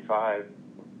 1995,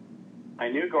 I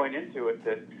knew going into it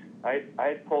that I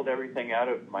had pulled everything out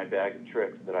of my bag of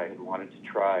tricks that I had wanted to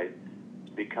try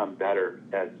to become better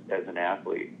as an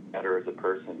athlete, better as a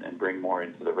person, and bring more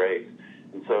into the race.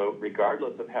 And so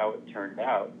regardless of how it turned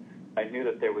out, I knew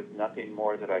that there was nothing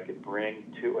more that I could bring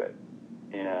to it.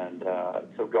 And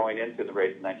so going into the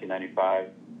race in 1995,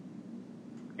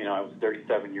 I was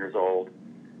 37 years old.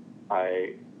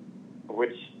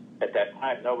 Which at that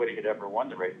time nobody had ever won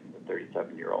the race as a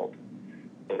 37-year-old.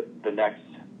 The next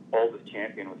oldest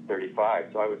champion was 35,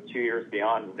 so I was 2 years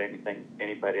beyond what anything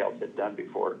anybody else had done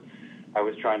before. I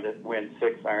was trying to win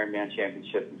 6 Ironman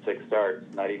championships in 6 starts.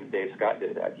 Not even Dave Scott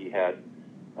did that. He had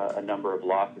a number of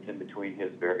losses in between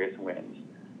his various wins.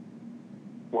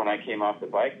 When I came off the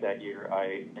bike that year,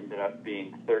 I ended up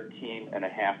being 13 and a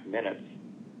half minutes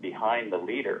behind the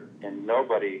leader, and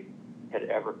nobody had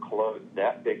ever closed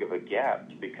that big of a gap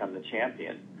to become the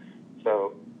champion.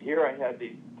 So here I had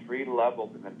these 3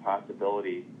 levels of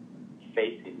impossibility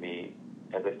facing me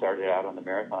as I started out on the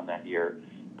marathon that year.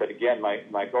 But again,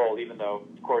 my goal, even though,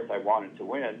 of course, I wanted to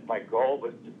win, my goal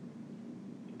was to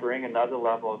bring another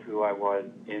level of who I was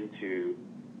into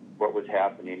what was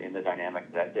happening in the dynamics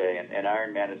that day. And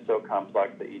Ironman is so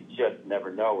complex that you just never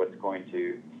know what's going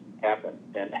to happen.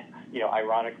 And,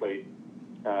 ironically,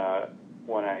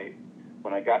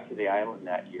 when I got to the island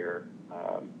that year,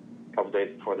 a couple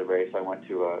days before the race, I went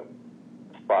to a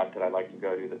spot that I like to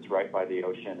go to that's right by the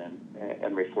ocean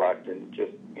and reflect and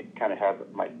just kind of have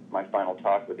my final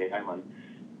talk with the island.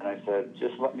 And I said,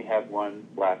 just let me have one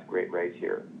last great race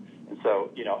here. And so,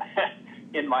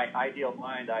 in my ideal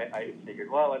mind, I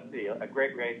figured, well, let's see, a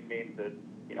great race means that,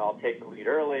 I'll take the lead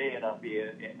early and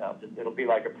it'll be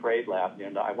like a parade lap.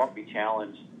 I won't be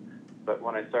challenged. But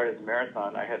when I started the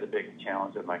marathon, I had the biggest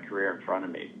challenge of my career in front of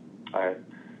me. A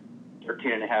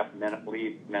 13.5-minute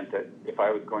lead meant that if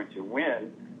I was going to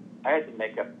win, I had to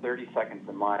make up 30 seconds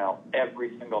a mile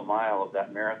every single mile of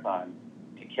that marathon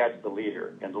to catch the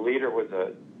leader. And the leader was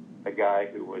a guy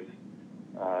who was,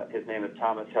 his name is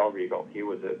Thomas Hellriegel. He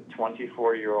was a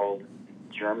 24-year-old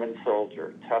German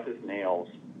soldier, tough as nails.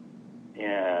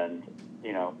 And,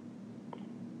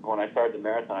 when I started the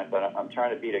marathon, I thought, I'm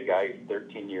trying to beat a guy who's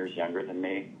 13 years younger than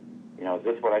me. Is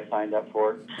this what I signed up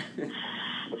for?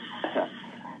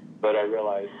 But I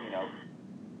realized,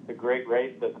 the great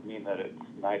race doesn't mean that it's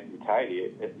nice and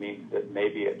tidy. It means that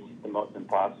maybe it's the most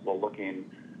impossible looking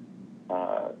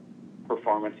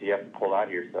performance you have to pull out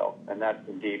of yourself. And that's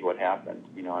indeed what happened.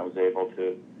 I was able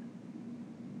to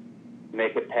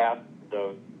make it past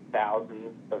those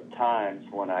thousands of times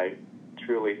when I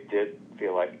truly did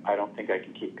feel like I don't think I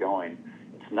can keep going.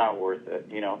 It's not worth it.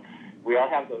 We all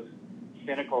have those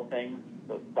cynical things,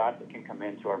 those thoughts that can come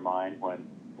into our mind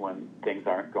when things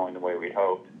aren't going the way we'd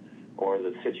hoped, or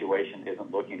the situation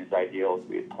isn't looking as ideal as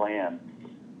we had planned.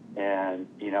 And,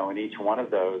 in each one of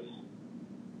those,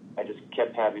 I just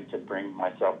kept having to bring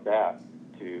myself back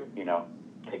to,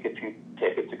 take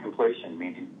it to completion,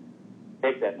 meaning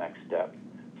take that next step.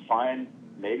 Find,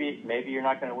 maybe you're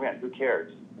not going to win. Who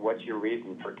cares? What's your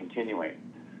reason for continuing?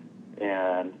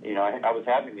 And, I was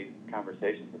having these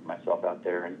conversations with myself out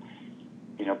there. And,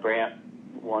 Brant,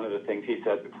 one of the things he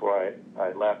said before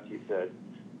I left, he said,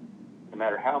 no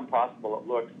matter how impossible it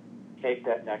looks, take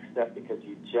that next step because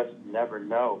you just never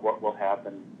know what will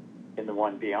happen in the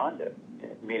one beyond it.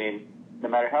 Meaning, no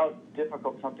matter how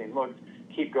difficult something looks,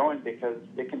 keep going because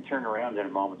it can turn around in a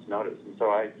moment's notice. And so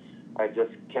I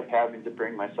just kept having to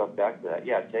bring myself back to that.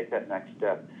 Yeah, take that next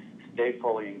step. Stay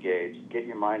fully engaged. Get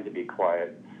your mind to be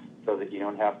quiet so that you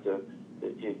don't have to,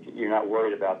 you're not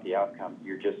worried about the outcome.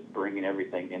 You're just bringing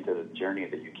everything into the journey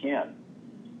that you can.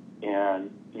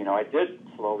 And, I did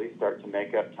slowly start to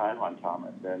make up time on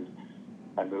Thomas. And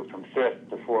I moved from 5th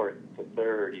to 4th to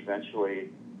 3rd, eventually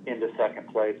into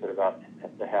 2nd place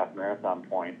at the half marathon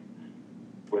point.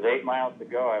 With 8 miles to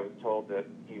go, I was told that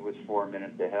he was 4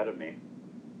 minutes ahead of me.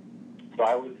 So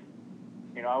I was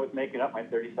making up my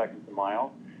 30 seconds a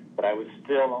mile, but I was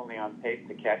still only on pace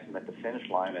to catch him at the finish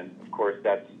line. And, of course,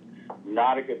 that's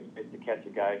not a good place to catch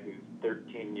a guy who's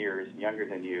 13 years younger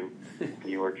than you.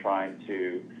 You were trying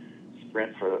to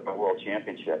sprint for a world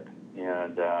championship.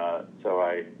 And so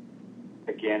I,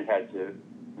 again, had to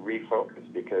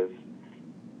refocus because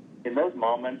in those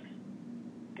moments,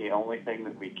 the only thing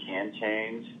that we can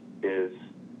change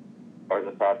are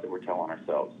the thoughts that we're telling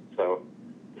ourselves. So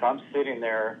if I'm sitting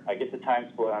there, I get the time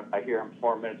split, I hear I'm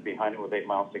 4 minutes behind him with 8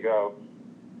 miles to go,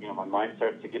 my mind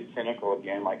starts to get cynical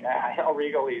again, like,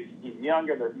 Hellriegel, he's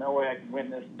younger, there's no way I can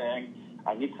win this thing.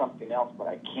 I need something else, but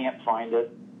I can't find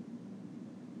it.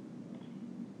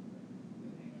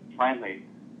 Finally,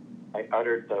 I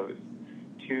uttered those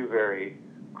 2 very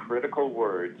critical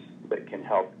words that can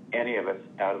help any of us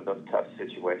out of those tough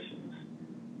situations.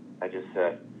 I just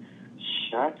said,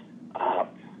 shut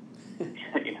up.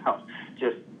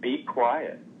 Just be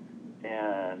quiet.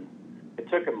 And it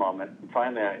took a moment. And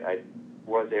finally, I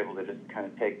was able to just kind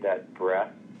of take that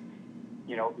breath.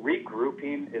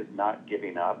 Regrouping is not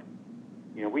giving up.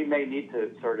 We may need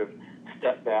to sort of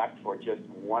step back for just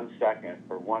 1 second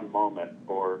or 1 moment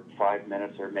or 5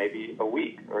 minutes or maybe a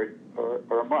week or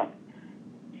a month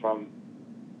from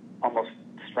almost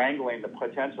strangling the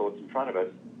potential that's in front of us.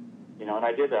 And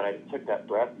I did that. I took that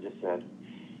breath and just said,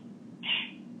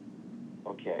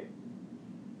 okay.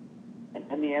 And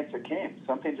then the answer came.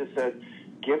 Something just said,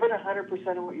 give it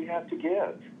 100% of what you have to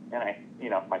give.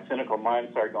 And my cynical mind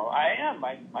started going, I am.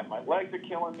 My legs are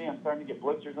killing me. I'm starting to get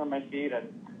blisters on my feet.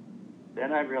 And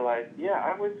then I realized,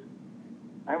 I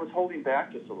was holding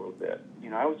back just a little bit.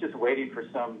 I was just waiting for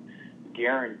some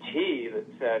guarantee that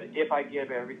said, if I give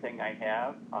everything I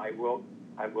have, I will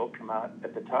come out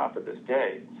at the top of this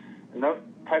day. And those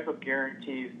type of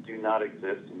guarantees do not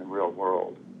exist in the real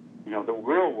world. The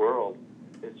real world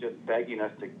is just begging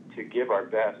us to give our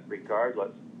best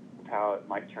regardless of how it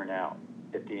might turn out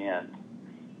at the end.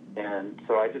 And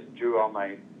so I just drew all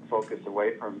my focus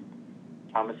away from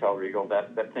Thomas L. Riegel,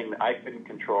 that thing that I couldn't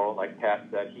control. Like Pat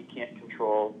said, he can't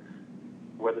control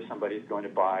whether somebody's going to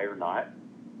buy or not.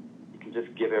 You can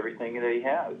just give everything that he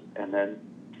has and then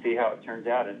see how it turns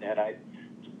out. And I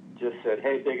just said,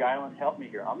 hey, Big Island, help me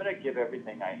here. I'm going to give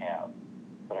everything I have,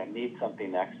 but I need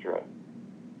something extra.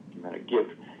 I'm going to give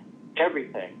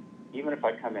everything, even if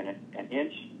I come in an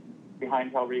inch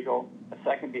behind Hal Riegel, a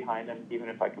second behind him, even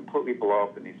if I completely blow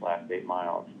up in these last 8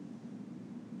 miles.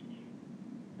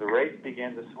 The race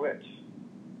began to switch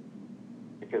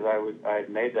because I had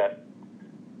made that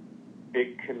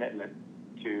big commitment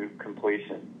to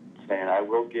completion, saying I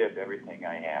will give everything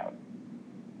I have.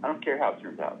 I don't care how it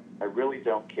turns out. I really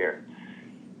don't care.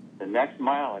 The next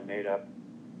mile I made up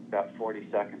about 40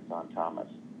 seconds on Thomas.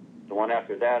 The one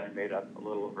after that I made up a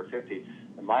little over 50.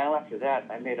 The mile after that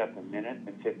I made up 1 minute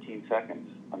and 15 seconds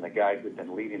on the guy who'd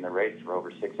been leading the race for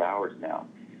over 6 hours now.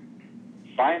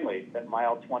 Finally, at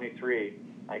mile 23,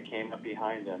 I came up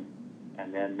behind him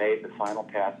and then made the final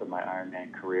pass of my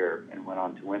Ironman career and went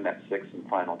on to win that 6th and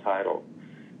final title.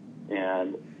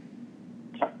 And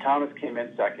Thomas came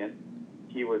in second.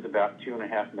 He was about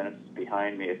 2.5 minutes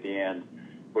behind me at the end,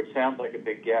 which sounds like a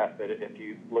big gap, but if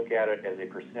you look at it as a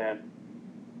percent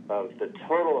of the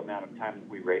total amount of time that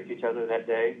we raced each other that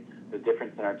day, the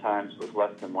difference in our times was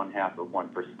less than 1/2 of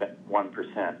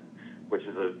 1%, which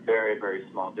is a very, very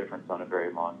small difference on a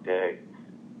very long day.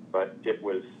 But it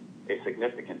was a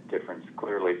significant difference,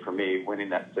 clearly, for me, winning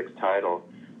that 6th title.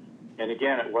 And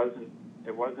again, it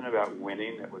wasn't about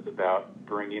winning. It was about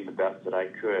bringing the best that I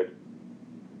could.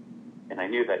 And I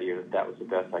knew that year that was the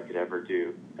best I could ever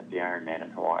do at the Ironman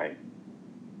in Hawaii.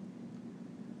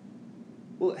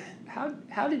 Well,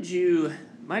 how did you,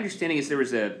 my understanding is there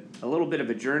was a little bit of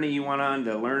a journey you went on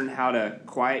to learn how to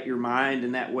quiet your mind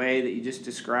in that way that you just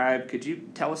described. Could you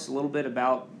tell us a little bit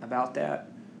about that?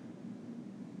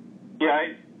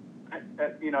 Yeah,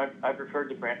 I've referred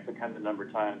to Brant Secunda a number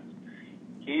of times.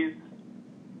 He's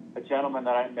a gentleman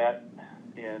that I met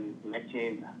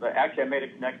I made a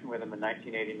connection with him in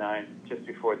 1989, just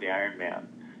before the Ironman.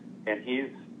 And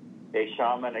he's a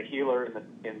shaman, a healer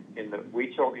in the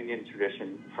Huichol Indian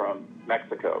tradition from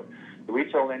Mexico. The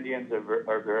Huichol Indians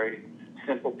are very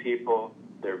simple people.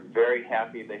 They're very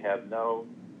happy. They have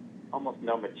almost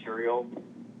no material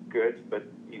goods, but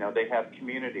they have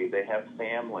community. They have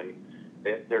family.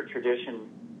 Their tradition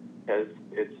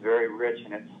it's very rich,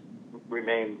 and it's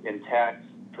remained intact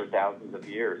for thousands of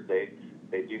years. They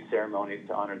do ceremonies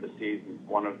to honor the seasons.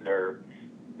 One of their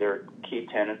key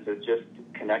tenets is just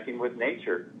connecting with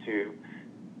nature to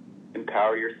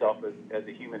empower yourself as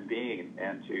a human being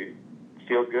and to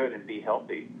feel good and be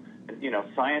healthy. And,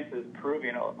 science is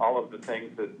proving all of the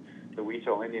things that the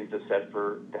Huichol Indians have said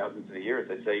for thousands of years.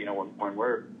 They say, when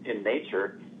we're in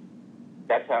nature,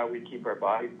 that's how we keep our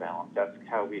bodies balanced. That's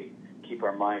how we keep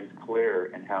our minds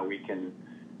clear and how we can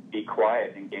be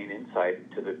quiet and gain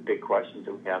insight to the big questions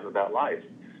that we have about life.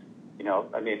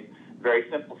 Very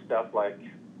simple stuff like,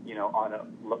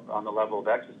 on the level of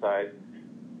exercise,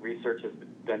 research has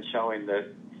been showing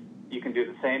that you can do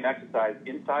the same exercise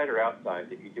inside or outside.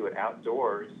 If you do it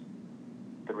outdoors,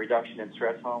 the reduction in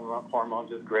stress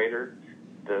hormones is greater.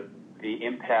 The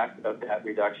impact of that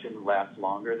reduction lasts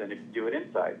longer than if you do it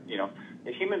inside.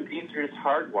 The human beings are just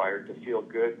hardwired to feel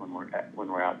good when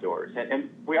we're outdoors, and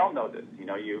we all know this.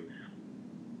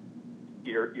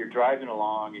 You're driving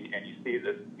along and you see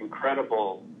this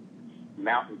incredible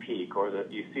mountain peak, or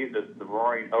you see the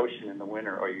roaring ocean in the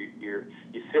winter, or you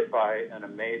sit by an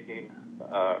amazing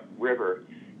river,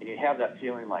 and you have that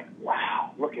feeling like,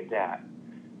 wow, look at that.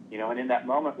 And in that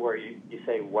moment where you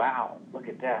say, wow, look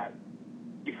at that,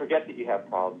 you forget that you have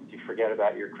problems. You forget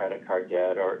about your credit card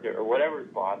debt or whatever is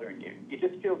bothering you. You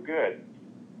just feel good.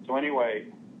 So anyway,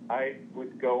 I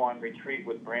would go on retreat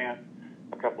with Brant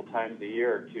a couple times a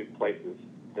year to places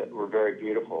that were very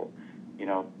beautiful. You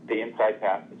know, the Inside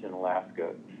Passage in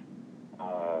Alaska,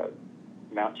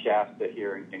 Mount Shasta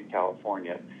here in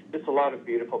California. Just a lot of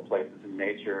beautiful places in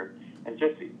nature, and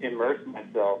just immerse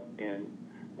myself in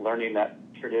learning that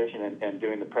tradition and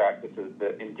doing the practices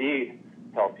that indeed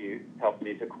help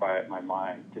me to quiet my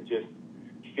mind, to just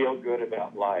feel good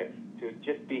about life, to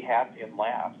just be happy and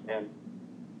laugh. And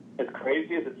as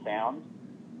crazy as it sounds,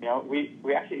 you know, we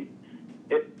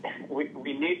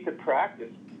need to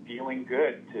practice feeling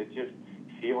good, to just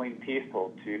feeling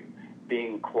peaceful, to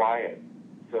being quiet,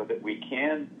 so that we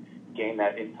can gain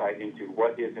that insight into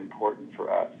what is important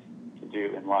for us to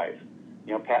do in life.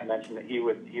 You know, Pat mentioned that he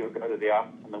would go to the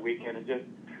office on the weekend and just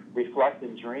reflect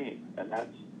and dream, and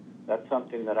that's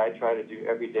something that I try to do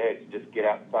every day, to just get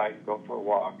outside and go for a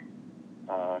walk,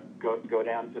 go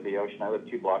down to the ocean. I live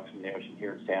 2 blocks from the ocean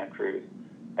here in Santa Cruz.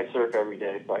 I surf every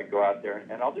day, so I go out there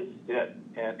and I'll just sit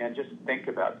and just think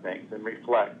about things and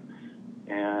reflect.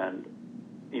 And,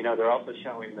 you know, they're also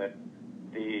showing that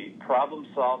the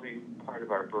problem-solving part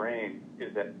of our brain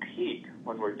is at peak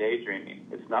when we're daydreaming.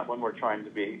 It's not when we're trying to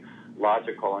be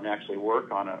logical and actually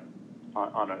work on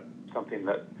something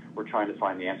that we're trying to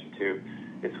find the answer to.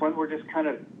 It's when we're just kind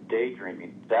of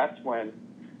daydreaming. That's when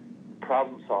the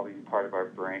problem-solving part of our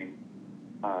brain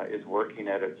is working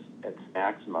at its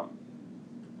maximum.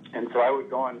 And so I would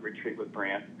go on retreat with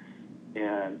Brant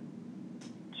and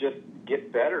just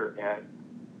get better at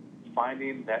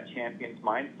finding that champion's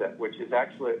mindset, which is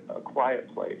actually a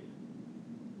quiet place.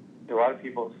 A lot of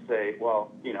people say,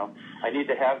 well, you know, I need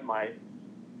to have my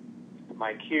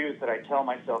cues that I tell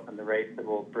myself in the race that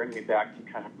will bring me back to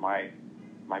kind of my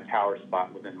power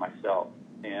spot within myself.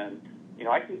 And, you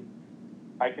know, I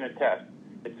can attest,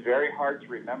 it's very hard to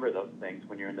remember those things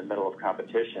when you're in the middle of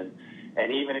competition.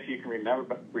 And even if you can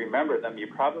remember them, you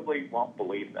probably won't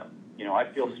believe them. You know,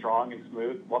 I feel strong and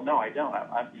smooth. Well, no, I don't.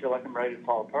 I feel like I'm ready to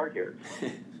fall apart here.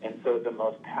 And so the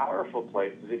most powerful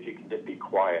place is if you can just be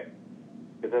quiet.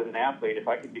 Because as an athlete, if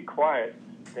I could be quiet,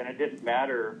 then it didn't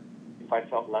matter if I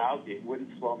felt lousy. It wouldn't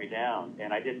slow me down.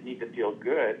 And I didn't need to feel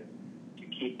good to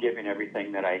keep giving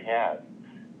everything that I had.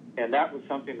 And that was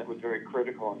something that was very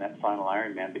critical in that final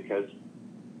Ironman because,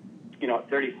 you know, at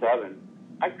 37,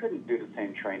 I couldn't do the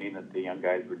same training that the young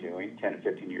guys were doing, 10 to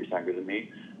 15 years younger than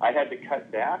me. I had to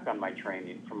cut back on my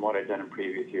training from what I'd done in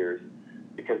previous years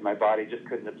because my body just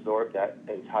couldn't absorb that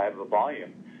as high of a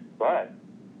volume. But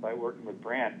by working with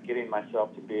Brant, getting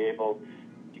myself to be able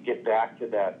to get back to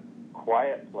that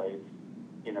quiet place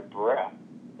in a breath,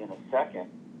 in a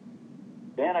second,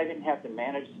 then I didn't have to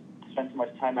spend so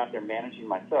much time out there managing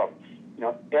myself. You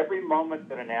know, every moment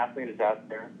that an athlete is out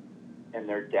there and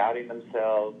they're doubting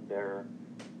themselves, they're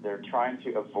trying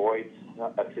to avoid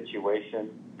a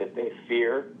situation that they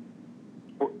fear,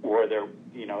 or they're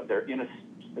in a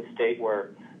state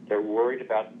where they're worried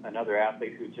about another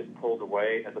athlete who's just pulled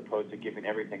away as opposed to giving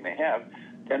everything they have,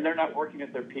 then they're not working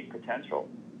at their peak potential.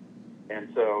 And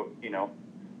so, you know,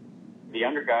 the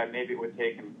younger guy, maybe it would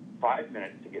take him 5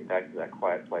 minutes to get back to that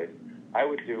quiet place. I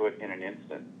would do it in an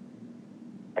instant.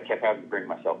 I kept having to bring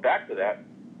myself back to that,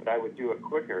 but I would do it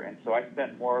quicker. And so I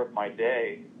spent more of my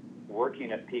day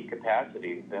working at peak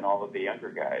capacity than all of the younger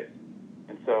guys.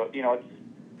 And so, you know,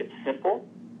 it's simple.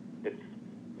 It's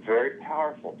very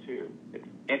powerful too.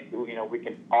 You know, we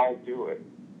can all do it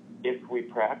if we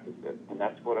practice it. And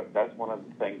that's one of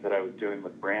the things that I was doing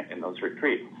with Brant in those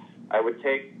retreats. I would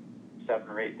take 7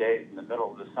 or 8 days in the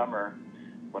middle of the summer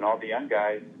when all the young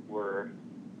guys were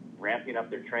ramping up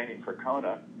their training for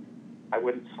Kona. I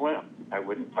wouldn't swim, I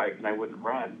wouldn't bike, and I wouldn't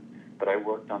run, but I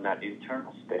worked on that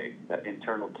internal state, that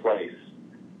internal place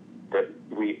that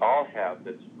we all have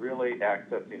that's really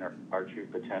accessing our true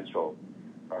potential,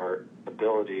 our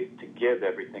ability to give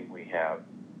everything we have,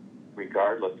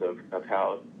 regardless of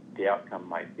how the outcome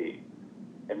might be.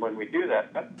 And when we do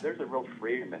that, there's a real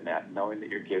freedom in that, knowing that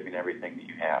you're giving everything that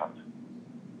you have.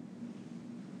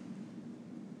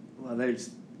 Well, there's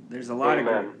a lot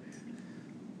Amen. of...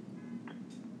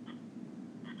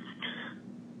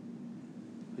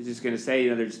 I was just going to say,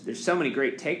 you know, there's so many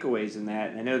great takeaways in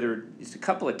that. And I know there's a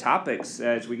couple of topics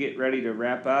as we get ready to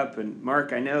wrap up. And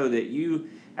Mark, I know that you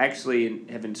actually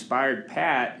have inspired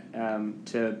Pat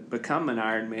to become an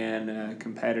Ironman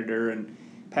competitor. And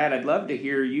Pat, I'd love to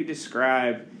hear you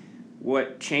describe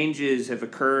what changes have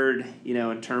occurred, you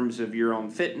know, in terms of your own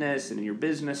fitness and in your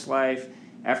business life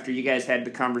after you guys had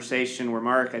the conversation where,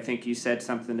 Mark, I think you said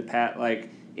something to Pat like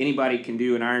anybody can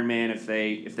do an Ironman if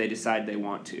they decide they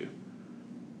want to.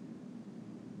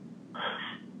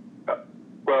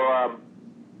 Well,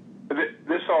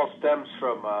 this all stems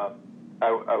from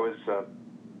I was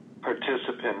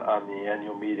participant on the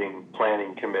annual meeting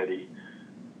planning committee.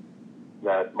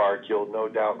 That, Mark, you'll no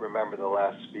doubt remember the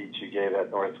last speech you gave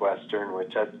at Northwestern,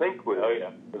 which I think was,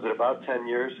 was it about 10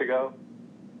 years ago?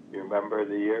 You remember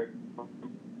the year?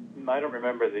 I don't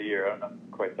remember the year, not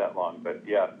quite that long, but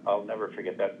yeah, I'll never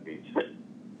forget that speech.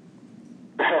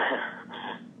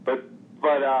 but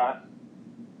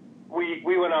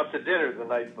we went out to dinner the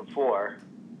night before,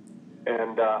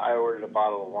 and I ordered a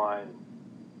bottle of wine.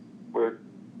 We're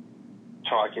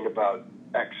talking about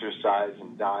exercise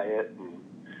and diet, and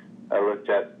I looked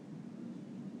at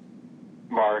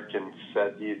Mark and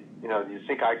said, do you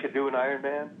think I could do an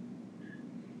Ironman?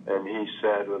 And he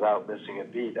said, without missing a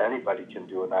beat, anybody can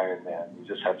do an Ironman. You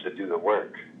just have to do the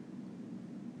work.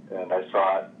 And I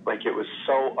thought, like, it was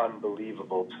so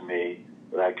unbelievable to me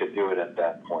that I could do it at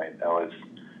that point. I was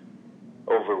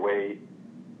overweight.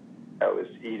 I was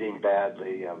eating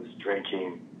badly. I was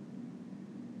drinking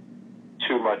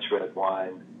too much red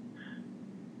wine.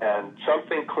 And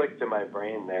something clicked in my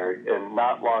brain there. And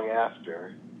not long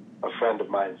after, a friend of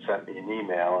mine sent me an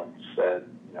email and said,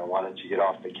 why don't you get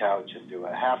off the couch and do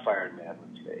a half Ironman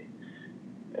with me?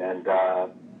 And,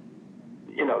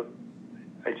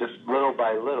 I just little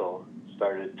by little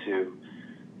started to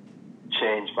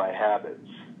change my habits.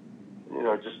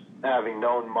 Just having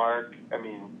known Mark, I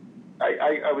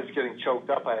was getting choked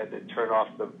up. I had to turn off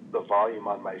the volume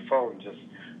on my phone just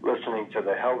listening to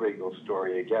the Hellriegel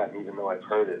story again, even though I've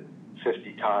heard it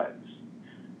 50 times.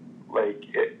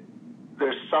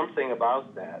 There's something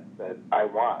about that I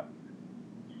want.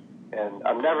 And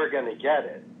I'm never going to get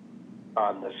it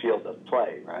on the field of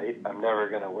play, right? I'm never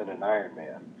going to win an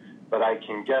Ironman. But I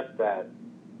can get that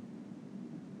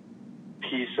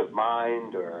peace of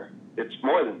mind, or it's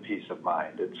more than peace of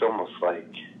mind. It's almost like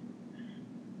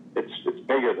it's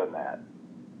bigger than that.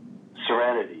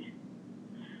 Serenity.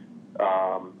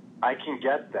 I can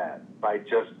get that by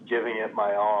just giving it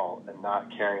my all and not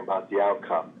caring about the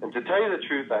outcome. And to tell you the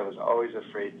truth, I was always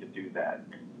afraid to do that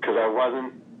because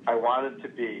I wanted to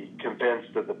be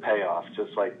convinced of the payoff,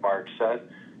 just like Mark said.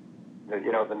 The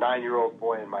 9-year-old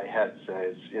boy in my head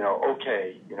says,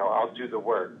 okay, I'll do the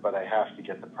work, but I have to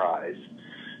get the prize.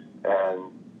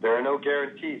 And there are no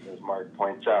guarantees, as Mark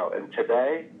points out. And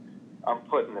today, I'm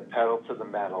putting the pedal to the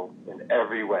metal in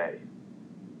every way.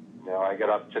 I got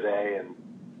up today and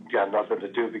got nothing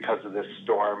to do because of this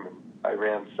storm, and I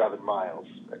ran 7 miles.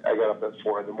 I got up at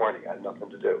 4 in the morning. I had nothing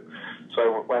to do. So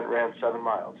I went and ran 7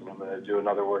 miles, and I'm going to do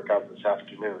another workout this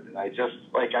afternoon. And I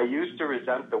used to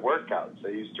resent the workouts. I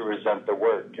used to resent the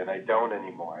work, and I don't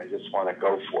anymore. I just want to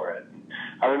go for it.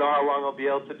 I don't know how long I'll be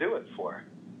able to do it for,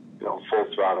 full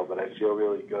throttle, but I feel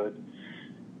really good.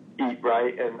 Eat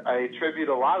right, and I attribute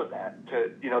a lot of that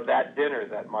to, that dinner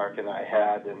that Mark and I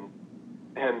had, and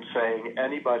him saying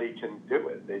anybody can do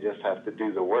it. They just have to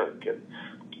do the work. And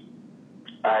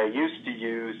I used to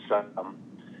use,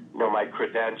 my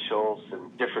credentials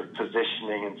and different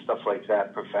positioning and stuff like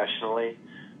that professionally,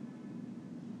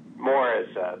 more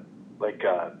as a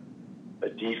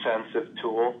defensive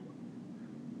tool,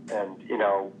 and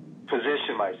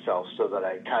position myself so that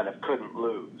I kind of couldn't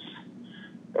lose.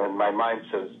 And my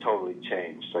mindset has totally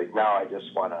changed. Like now, I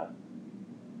just want to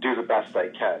do the best I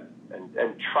can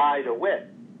and try to win.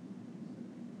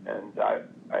 And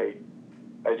I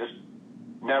just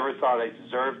never thought I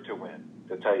deserved to win,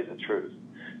 to tell you the truth,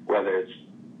 whether it's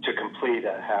to complete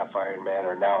a half Ironman,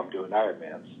 or now I'm doing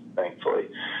Ironmans, thankfully,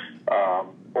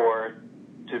 or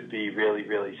to be really,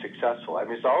 really successful.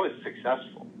 It's always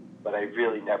successful, but I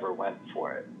really never went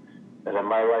for it. And in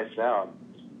my life now, I'm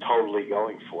totally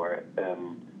going for it.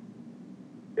 And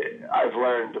I've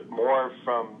learned more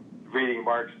from reading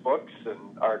Mark's books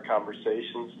and our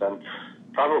conversations than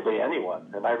probably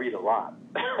anyone, and I read a lot.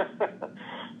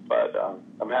 But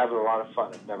I'm having a lot of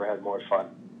fun. I've never had more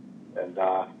fun, and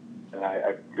I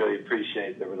really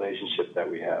appreciate the relationship that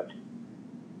we have.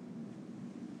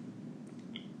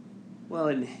 Well,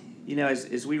 and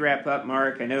as we wrap up,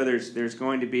 Mark, I know there's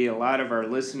going to be a lot of our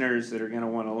listeners that are going to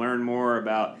want to learn more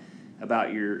about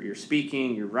your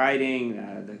speaking, your writing,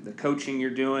 the coaching you're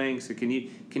doing. So can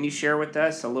you share with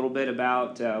us a little bit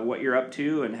about what you're up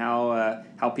to and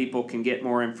how people can get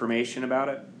more information about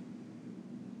it?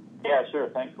 Yeah, sure.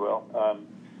 Thanks, Will.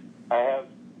 I have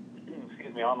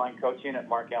online coaching at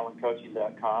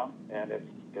markallencoaching.com, and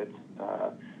it's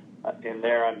in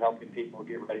there. I'm helping people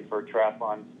get ready for a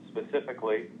triathlon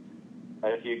specifically.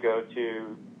 If you go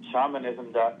to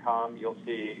shamanism.com, you'll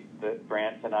see that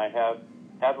Brant and I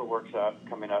have a workshop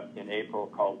coming up in April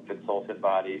called Fit Soul Fit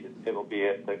Body. It will be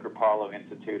at the Grappolo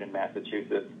Institute in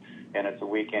Massachusetts, and it's a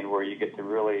weekend where you get to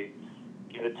really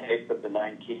get a taste of the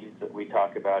 9 keys that we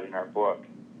talk about in our book.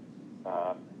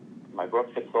 my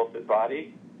book, Fit Soul, Fit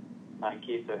Body, 9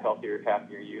 Keys to a Healthier,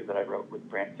 Happier You, that I wrote with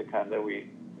Brant Secunda. We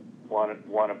won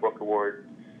a book award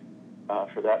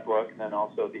for that book. And then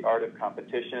also The Art of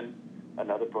Competition,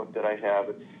 another book that I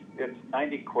have. It's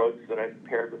 90 quotes that I've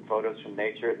paired with photos from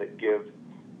nature that give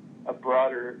a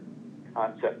broader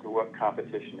concept of what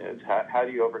competition is. How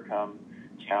do you overcome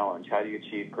challenge? How do you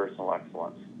achieve personal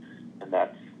excellence? And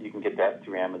you can get that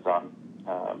through Amazon.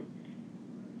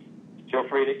 Feel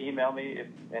free to email me if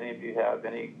any of you have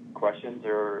any questions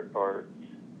or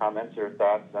comments or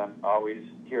thoughts. I'm always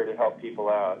here to help people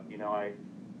out. You know, I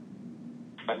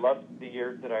loved the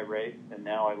years that I raced, and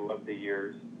now I've loved the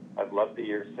years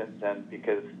since then,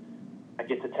 because I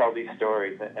get to tell these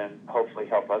stories and hopefully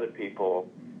help other people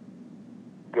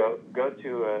go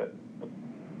to a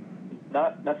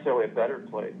not necessarily a better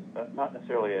place, not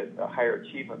necessarily a higher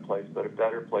achievement place, but a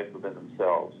better place within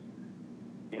themselves.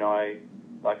 You know,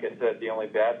 like I said, the only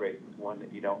bad race is one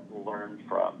that you don't learn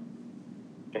from.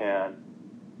 And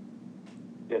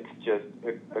it's just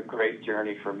a great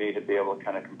journey for me to be able to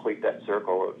kind of complete that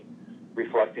circle of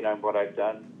reflecting on what I've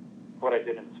done, what I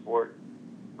did in sport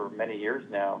for many years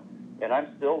now. And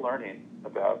I'm still learning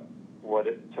about what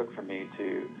it took for me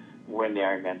to win the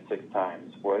Ironman 6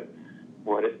 times, what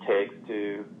it takes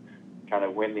to kind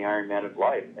of win the Ironman of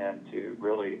life and to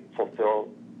really fulfill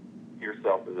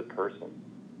yourself as a person.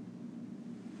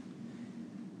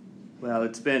 Well,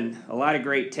 it's been a lot of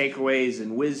great takeaways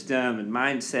and wisdom and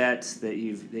mindsets that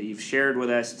you've shared with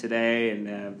us today,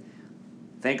 and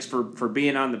thanks for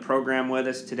being on the program with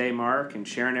us today, Mark, and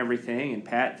sharing everything. And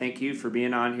Pat, thank you for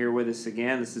being on here with us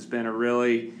again. This has been a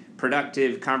really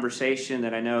productive conversation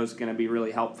that I know is going to be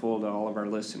really helpful to all of our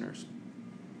listeners.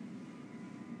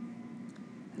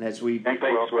 And as we thanks,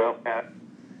 Will, Pat.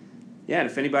 Yeah,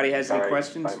 and if anybody has any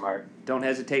questions, bye, Mark. Don't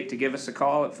hesitate to give us a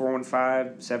call at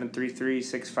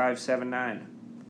 415-733-6579.